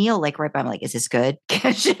got Daniil like right by. I'm like, is this good?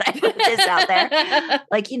 Should I put this out there?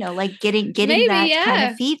 Like, getting maybe, that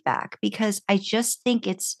kind of feedback, because I just think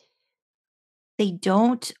they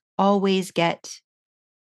don't always get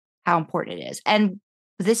how important it is. And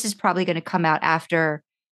this is probably going to come out after,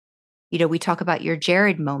 we talk about your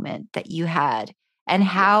Jared moment that you had and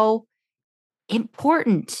how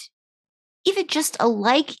important even just a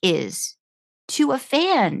like is to a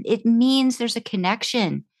fan. It means there's a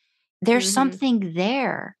connection. There's something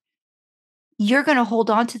there. You're going to hold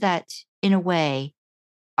on to that in a way.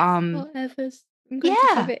 Whatever's. I'm going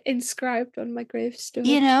to have it inscribed on my gravestone.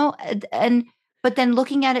 But then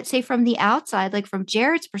looking at it, say from the outside, like from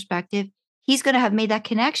Jared's perspective, he's going to have made that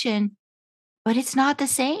connection, but it's not the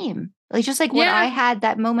same. Like just like what I had,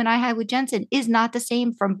 that moment I had with Jensen is not the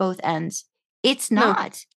same from both ends. It's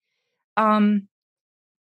not.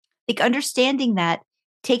 Like understanding that,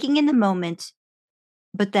 taking in the moment,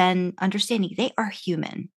 but then understanding they are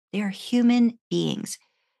human. They are human beings.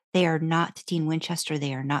 They are not Dean Winchester.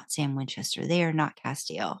 They are not Sam Winchester. They are not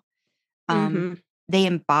Castiel. They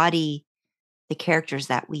embody the characters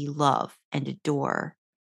that we love and adore.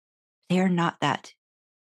 They are not that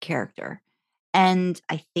character. And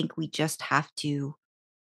I think we just have to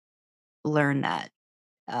learn that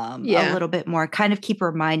a little bit more, kind of keep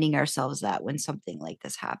reminding ourselves that when something like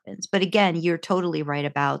this happens. But again, you're totally right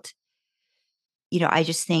about, I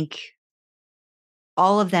just think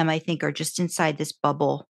all of them, I think, are just inside this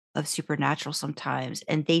bubble of Supernatural sometimes,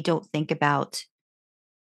 and they don't think about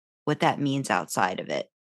what that means outside of it.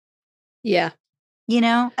 Yeah.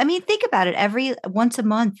 I mean, think about it. Once a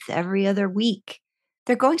month, every other week,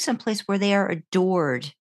 they're going someplace where they are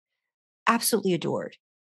adored, absolutely adored.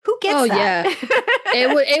 Who gets that?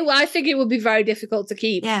 Yeah. I think it would be very difficult to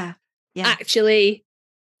keep actually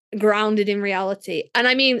grounded in reality. And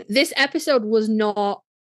I mean, this episode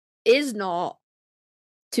is not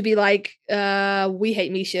to be like, we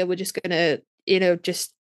hate Misha, we're just gonna,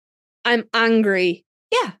 I'm angry.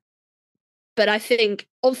 Yeah. But I think,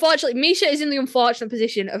 unfortunately, Misha is in the unfortunate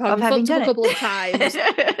position of having fucked up a couple of times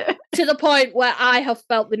to the point where I have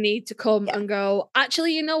felt the need to come and go,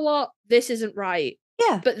 actually, you know what? This isn't right.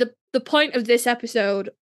 Yeah. But the point of this episode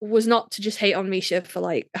was not to just hate on Misha for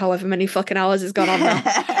like however many fucking hours it's gone on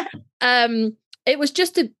now. It was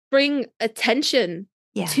just to bring attention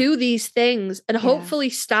to these things and hopefully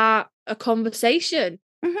start a conversation.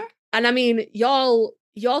 And I mean, y'all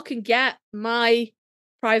can get my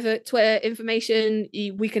private Twitter information.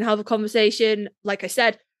 We can have a conversation. Like I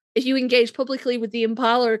said, if you engage publicly with the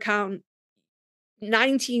Impala account,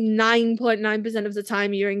 99.9% of the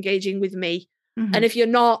time you're engaging with me. Mm-hmm. And if you're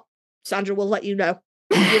not, Sandra will let you know.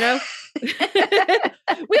 You know?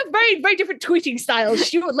 We have very, very different tweeting styles.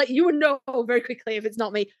 She would let you know very quickly if it's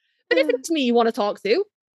not me. But if it's me you want to talk to,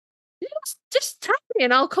 just tell me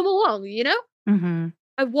and I'll come along, you know? Mm-hmm.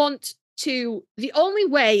 I want to... The only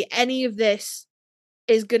way any of this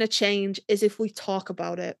is going to change is if we talk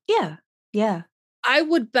about it. Yeah. Yeah. I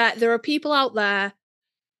would bet there are people out there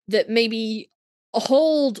that maybe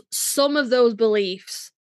hold some of those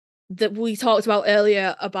beliefs that we talked about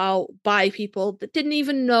earlier about bi people that didn't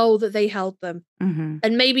even know that they held them. Mm-hmm.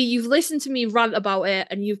 And maybe you've listened to me rant about it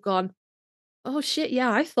and you've gone, oh shit,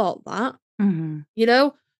 yeah, I thought that. Mm-hmm. You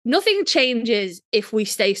know, nothing changes if we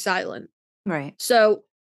stay silent. Right. So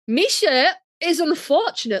Misha is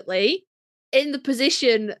unfortunately in the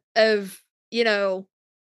position of, you know,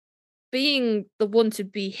 being the one to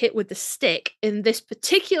be hit with the stick in this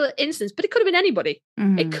particular instance, but it could have been anybody.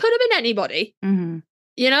 Mm-hmm. It could have been anybody, mm-hmm.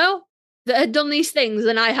 you know, that had done these things,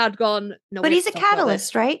 and I had gone, no. But he's a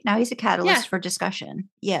catalyst, right? Now he's a catalyst for discussion.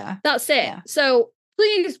 Yeah. That's it. Yeah. So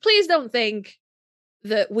please don't think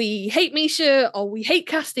that we hate Misha or we hate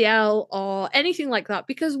Castiel or anything like that,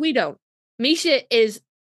 because we don't. Misha is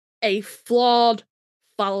a flawed,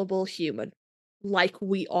 fallible human, like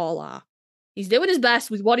we all are. He's doing his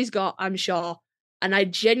best with what he's got, I'm sure. And I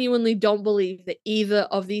genuinely don't believe that either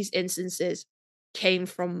of these instances came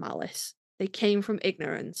from malice. They came from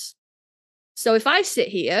ignorance. So if I sit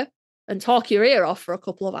here and talk your ear off for a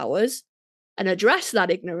couple of hours and address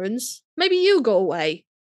that ignorance, maybe you go away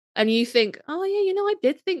and you think, oh yeah, you know, I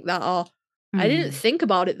did think that, or I didn't think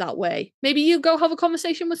about it that way. Maybe you go have a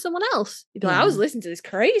conversation with someone else. You'd be like, I was listening to this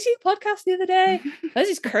crazy podcast the other day. There's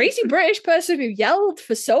this crazy British person who yelled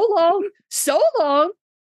for so long.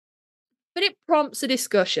 But it prompts a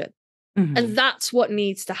discussion. Mm-hmm. And that's what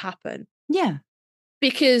needs to happen. Yeah.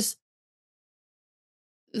 Because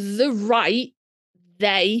the right,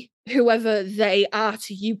 whoever they are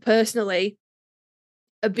to you personally,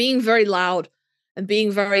 are being very loud and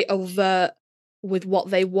being very overt with what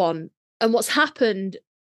they want. And what's happened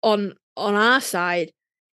on our side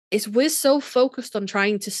is we're so focused on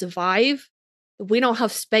trying to survive that we don't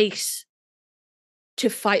have space to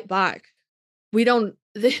fight back.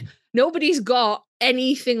 Nobody's got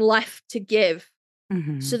anything left to give.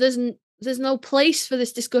 Mm-hmm. So there's no place for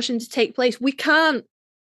this discussion to take place. We can't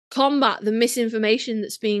combat the misinformation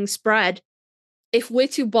that's being spread if we're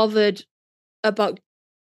too bothered about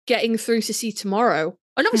getting through to see tomorrow.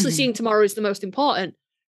 And obviously seeing tomorrow is the most important,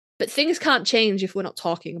 but things can't change if we're not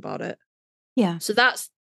talking about it. Yeah. So that's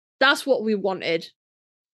what we wanted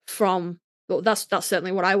from, well, that's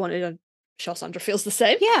certainly what I wanted. I'm sure Sandra feels the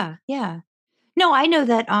same. Yeah. Yeah. No, I know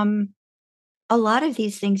that a lot of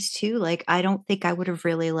these things too, like, I don't think I would have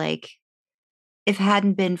really, like, if it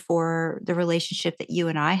hadn't been for the relationship that you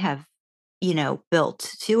and I have, you know,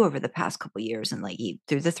 built too over the past couple of years, and like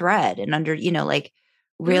through the thread and under, you know, like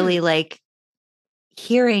really like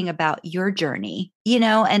hearing about your journey, you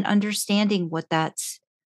know, and understanding what that's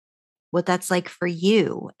like for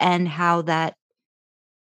you and how that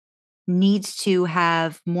needs to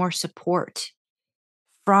have more support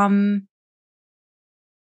from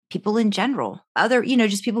people in general, other, you know,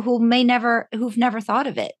 just people who've never thought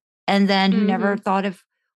of it. And then who never thought of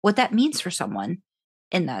what that means for someone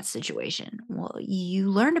in that situation. Well, you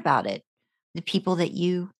learn about it, the people that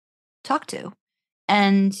you talk to,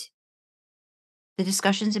 and the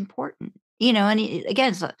discussion's important, you know, and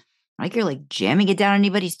again, it's not like you're like jamming it down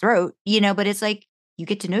anybody's throat, you know, but it's like you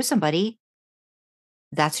get to know somebody.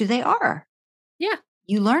 That's who they are. Yeah.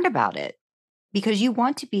 You learn about it because you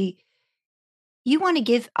want to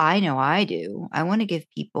give, I know I do. I want to give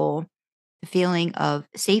people the feeling of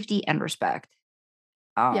safety and respect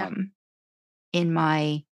in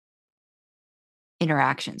my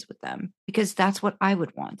interactions with them, because that's what I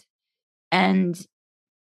would want. And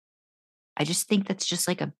I just think that's just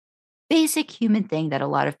like a basic human thing that a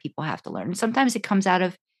lot of people have to learn. And sometimes it comes out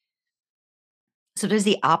of, sometimes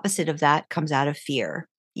the opposite of that comes out of fear,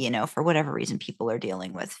 you know, for whatever reason people are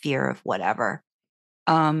dealing with fear of whatever,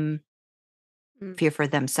 fear for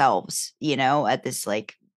themselves, you know, at this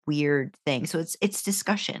like weird thing. So it's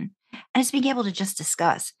discussion, and it's being able to just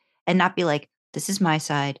discuss and not be like, this is my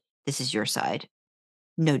side, this is your side.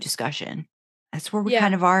 No discussion. That's where we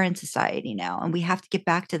kind of are in society now. And we have to get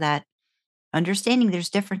back to that understanding there's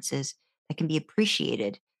differences that can be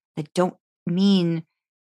appreciated, that don't mean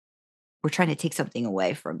we're trying to take something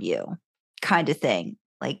away from you, kind of thing.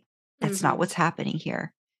 Like, that's not what's happening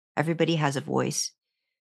here. Everybody has a voice.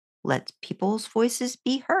 let people's voices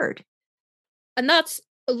be heard. And that's,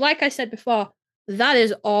 like I said before, that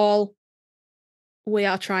is all we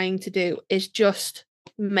are trying to do, is just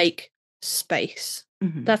make space.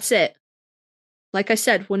 Mm-hmm. That's it. Like I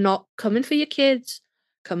said, we're not coming for your kids,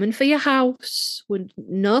 coming for your house.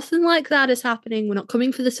 Nothing like that is happening. We're not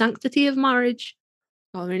coming for the sanctity of marriage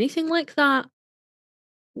or anything like that.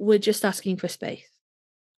 We're just asking for space.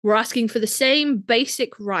 We're asking for the same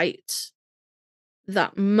basic rights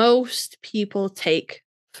that most people take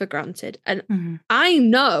for granted. And I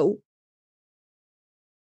know,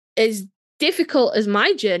 as difficult as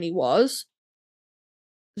my journey was,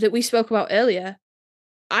 that we spoke about earlier,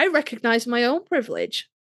 I recognize my own privilege.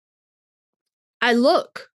 I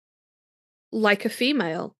look like a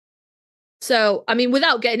female. So, I mean,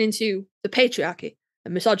 without getting into the patriarchy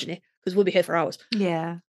and misogyny, because we'll be here for hours.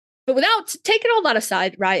 Yeah. But without taking all that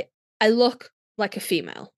aside, right, I look like a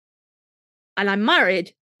female. And I'm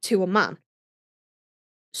married to a man.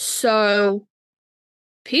 So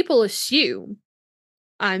people assume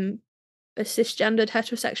I'm a cisgendered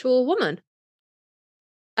heterosexual woman.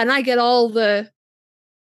 And I get all the...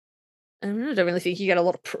 I don't really think you get a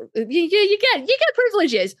lot of... You get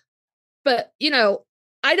privileges. But, you know,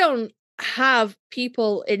 I don't have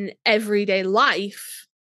people in everyday life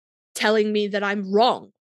telling me that I'm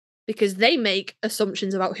wrong, because they make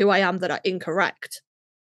assumptions about who I am that are incorrect.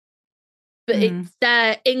 But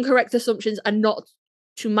their incorrect assumptions are not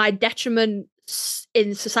to my detriment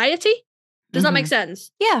in society. Does that make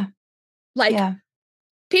sense? Yeah. Like,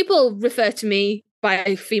 people refer to me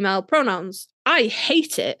by female pronouns. I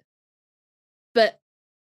hate it, but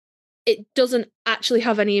it doesn't actually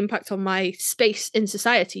have any impact on my space in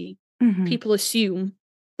society. People assume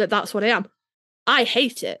that that's what I am. I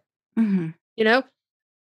hate it, you know?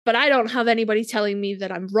 But I don't have anybody telling me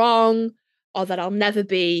that I'm wrong or that I'll never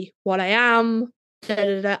be what I am.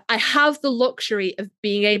 I have the luxury of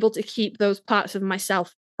being able to keep those parts of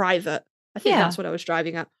myself private. I think that's what I was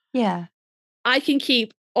driving at. Yeah. I can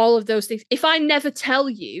keep all of those things. If I never tell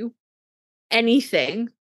you anything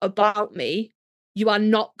about me, you are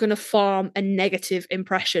not going to form a negative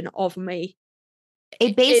impression of me.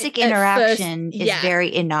 A basic interaction is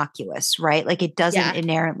very innocuous, right? Like, it doesn't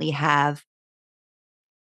inherently have,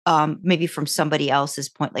 maybe from somebody else's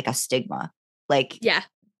point, like a stigma, like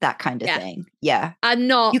that kind of thing. Yeah. I'm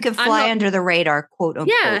not. You can fly under the radar, quote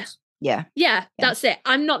unquote. Yeah, that's it.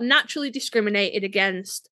 I'm not naturally discriminated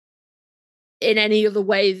against in any other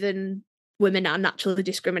way than women are naturally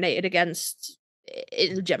discriminated against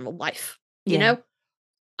in general life. You know,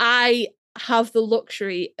 I have the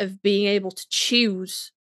luxury of being able to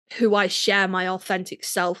choose who I share my authentic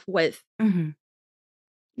self with.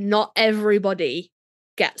 Not everybody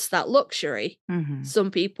gets that luxury. Some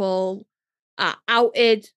people are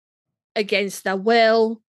outed against their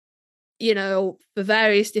will, you know, for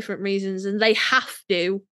various different reasons, and they have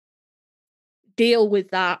to deal with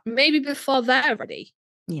that maybe before they're ready.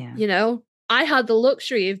 You know, I had the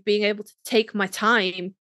luxury of being able to take my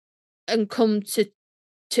time and come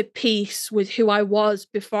to peace with who I was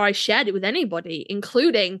before I shared it with anybody,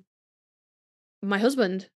 including my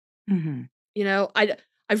husband. You know, I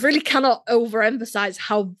really cannot overemphasize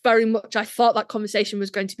how very much I thought that conversation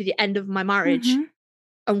was going to be the end of my marriage.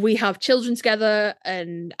 And we have children together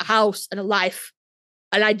and a house and a life.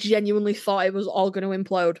 And I genuinely thought it was all going to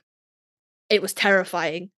implode. It was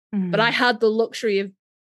terrifying. But I had the luxury of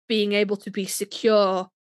being able to be secure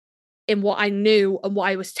in what I knew and what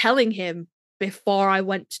I was telling him before I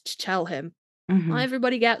went to tell him. Not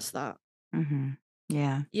everybody gets that.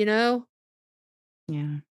 Yeah. You know?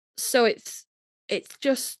 Yeah. So it's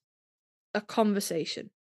just a conversation.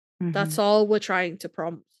 That's all we're trying to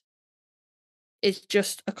prompt. It's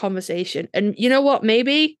just a conversation. And you know what?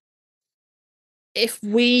 Maybe if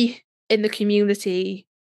we in the community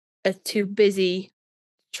are too busy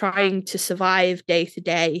trying to survive day to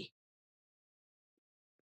day,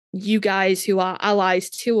 you guys who are allies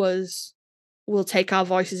to us will take our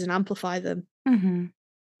voices and amplify them.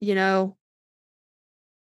 You know?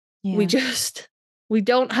 We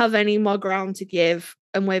don't have any more ground to give,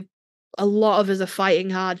 and a lot of us are fighting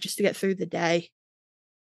hard just to get through the day.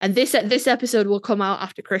 And this episode will come out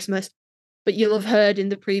after Christmas, but you'll have heard in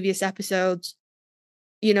the previous episodes,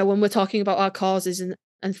 you know, when we're talking about our causes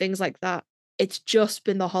and things like that, it's just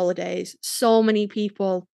been the holidays. So many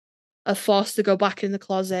people are forced to go back in the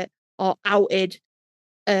closet or outed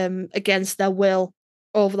against their will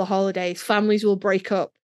over the holidays. Families will break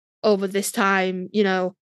up over this time, you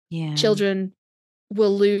know. Children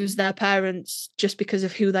will lose their parents just because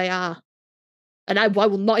of who they are. And I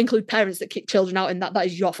will not include parents that kick children out in that. That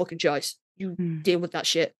is your fucking choice. You deal with that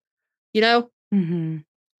shit. You know?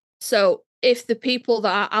 So if the people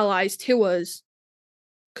that are allies to us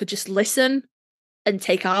could just listen and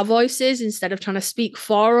take our voices instead of trying to speak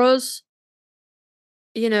for us,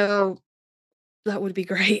 that would be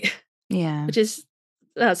great. Yeah.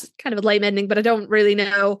 That's kind of a lame ending, but I don't really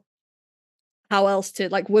know how else to,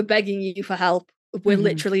 we're begging you for help. We're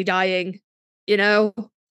literally dying, Yeah.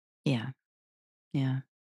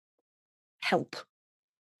 Help.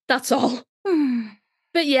 That's all.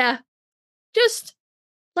 But yeah, just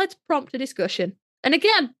let's prompt a discussion. And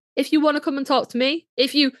again, if you want to come and talk to me,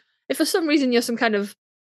 if for some reason you're some kind of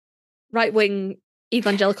right-wing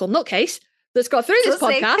evangelical nutcase that's got through this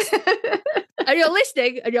podcast and you're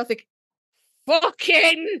listening and you're thinking,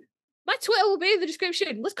 fucking, my Twitter will be in the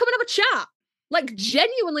description. Let's come and have a chat.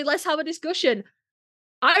 Genuinely, let's have a discussion.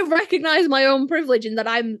 I recognize my own privilege in that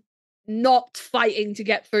I'm not fighting to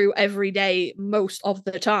get through every day most of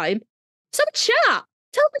the time. Let's have a chat.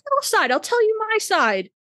 Tell me your side. I'll tell you my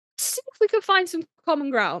side. See if we can find some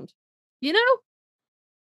common ground. We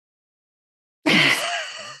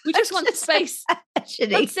just want space. That's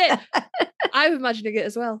it. I'm imagining it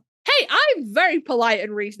as well. Hey, I'm very polite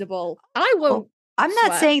and reasonable. I won't. I'm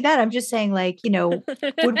not saying that. I'm just saying,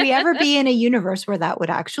 would we ever be in a universe where that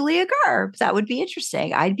would actually occur? That would be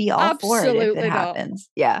interesting. I'd be all for it if it happens.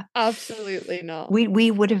 Yeah, absolutely not.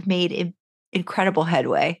 We would have made incredible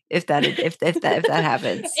headway if that happens.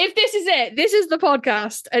 If this is it, this is the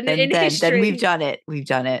podcast, and in history, then we've done it. We've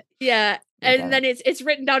done it. Yeah, and then it's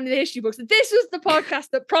written down in the history books. This was the podcast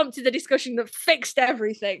that prompted the discussion that fixed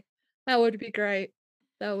everything. That would be great.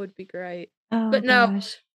 Oh, but no,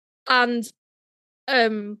 gosh. And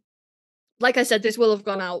like I said, this will have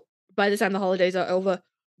gone out by the time the holidays are over.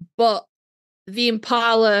 But the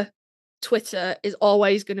Impala Twitter is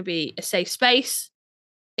always going to be a safe space.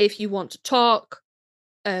 If you want to talk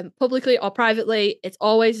publicly or privately, it's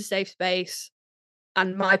always a safe space.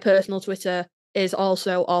 And my personal Twitter is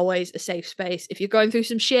also always a safe space. If you're going through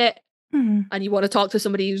some shit and you want to talk to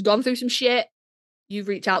somebody who's gone through some shit, you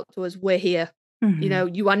reach out to us. We're here.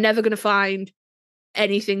 You are never going to find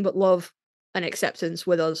anything but love and acceptance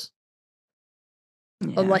with us.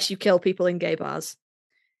 Yeah. Unless you kill people in gay bars.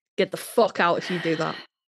 Get the fuck out if you do that.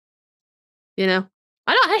 I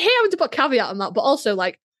hate having to put caveat on that, but also,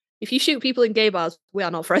 if you shoot people in gay bars, we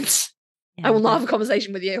are not friends. Yeah, I will not have a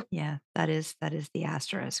conversation with you. Yeah, that is the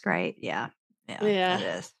asterisk, right? Yeah. That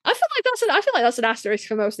is. I feel like that's an asterisk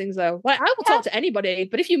for most things, though. I will talk to anybody,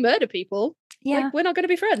 but if you murder people, we're not going to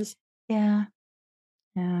be friends. Yeah.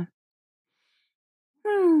 Yeah.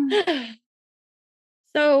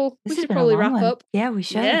 So we should probably wrap up. Yeah, we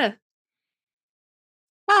should. Yeah.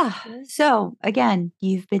 So again,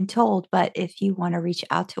 you've been told, but if you want to reach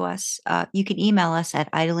out to us, you can email us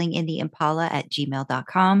at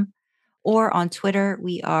idlinginttheimpala@gmail.com, or on Twitter,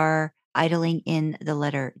 we are idling in the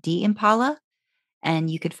letter D Impala, and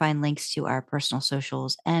you could find links to our personal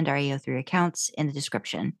socials and our AO3 accounts in the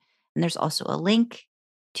description. And there's also a link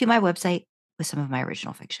to my website with some of my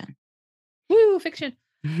original fiction. Woo, fiction.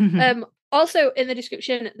 Also, in the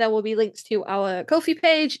description, there will be links to our Ko-fi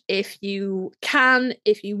page. If you can,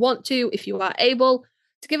 if you want to, if you are able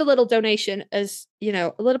to give a little donation as,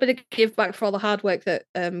 a little bit of give back for all the hard work that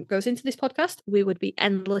goes into this podcast, we would be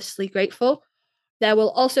endlessly grateful. There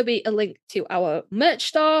will also be a link to our merch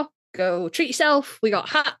store. Go treat yourself. We got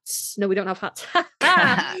hats. No, we don't have hats.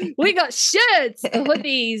 We got shirts,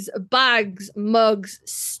 hoodies, bags, mugs,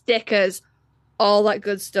 stickers, all that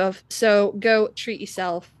good stuff. So go treat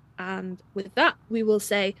yourself. And with that, we will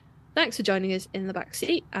say thanks for joining us in the back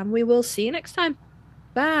seat, and we will see you next time.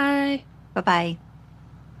 Bye. Bye-bye.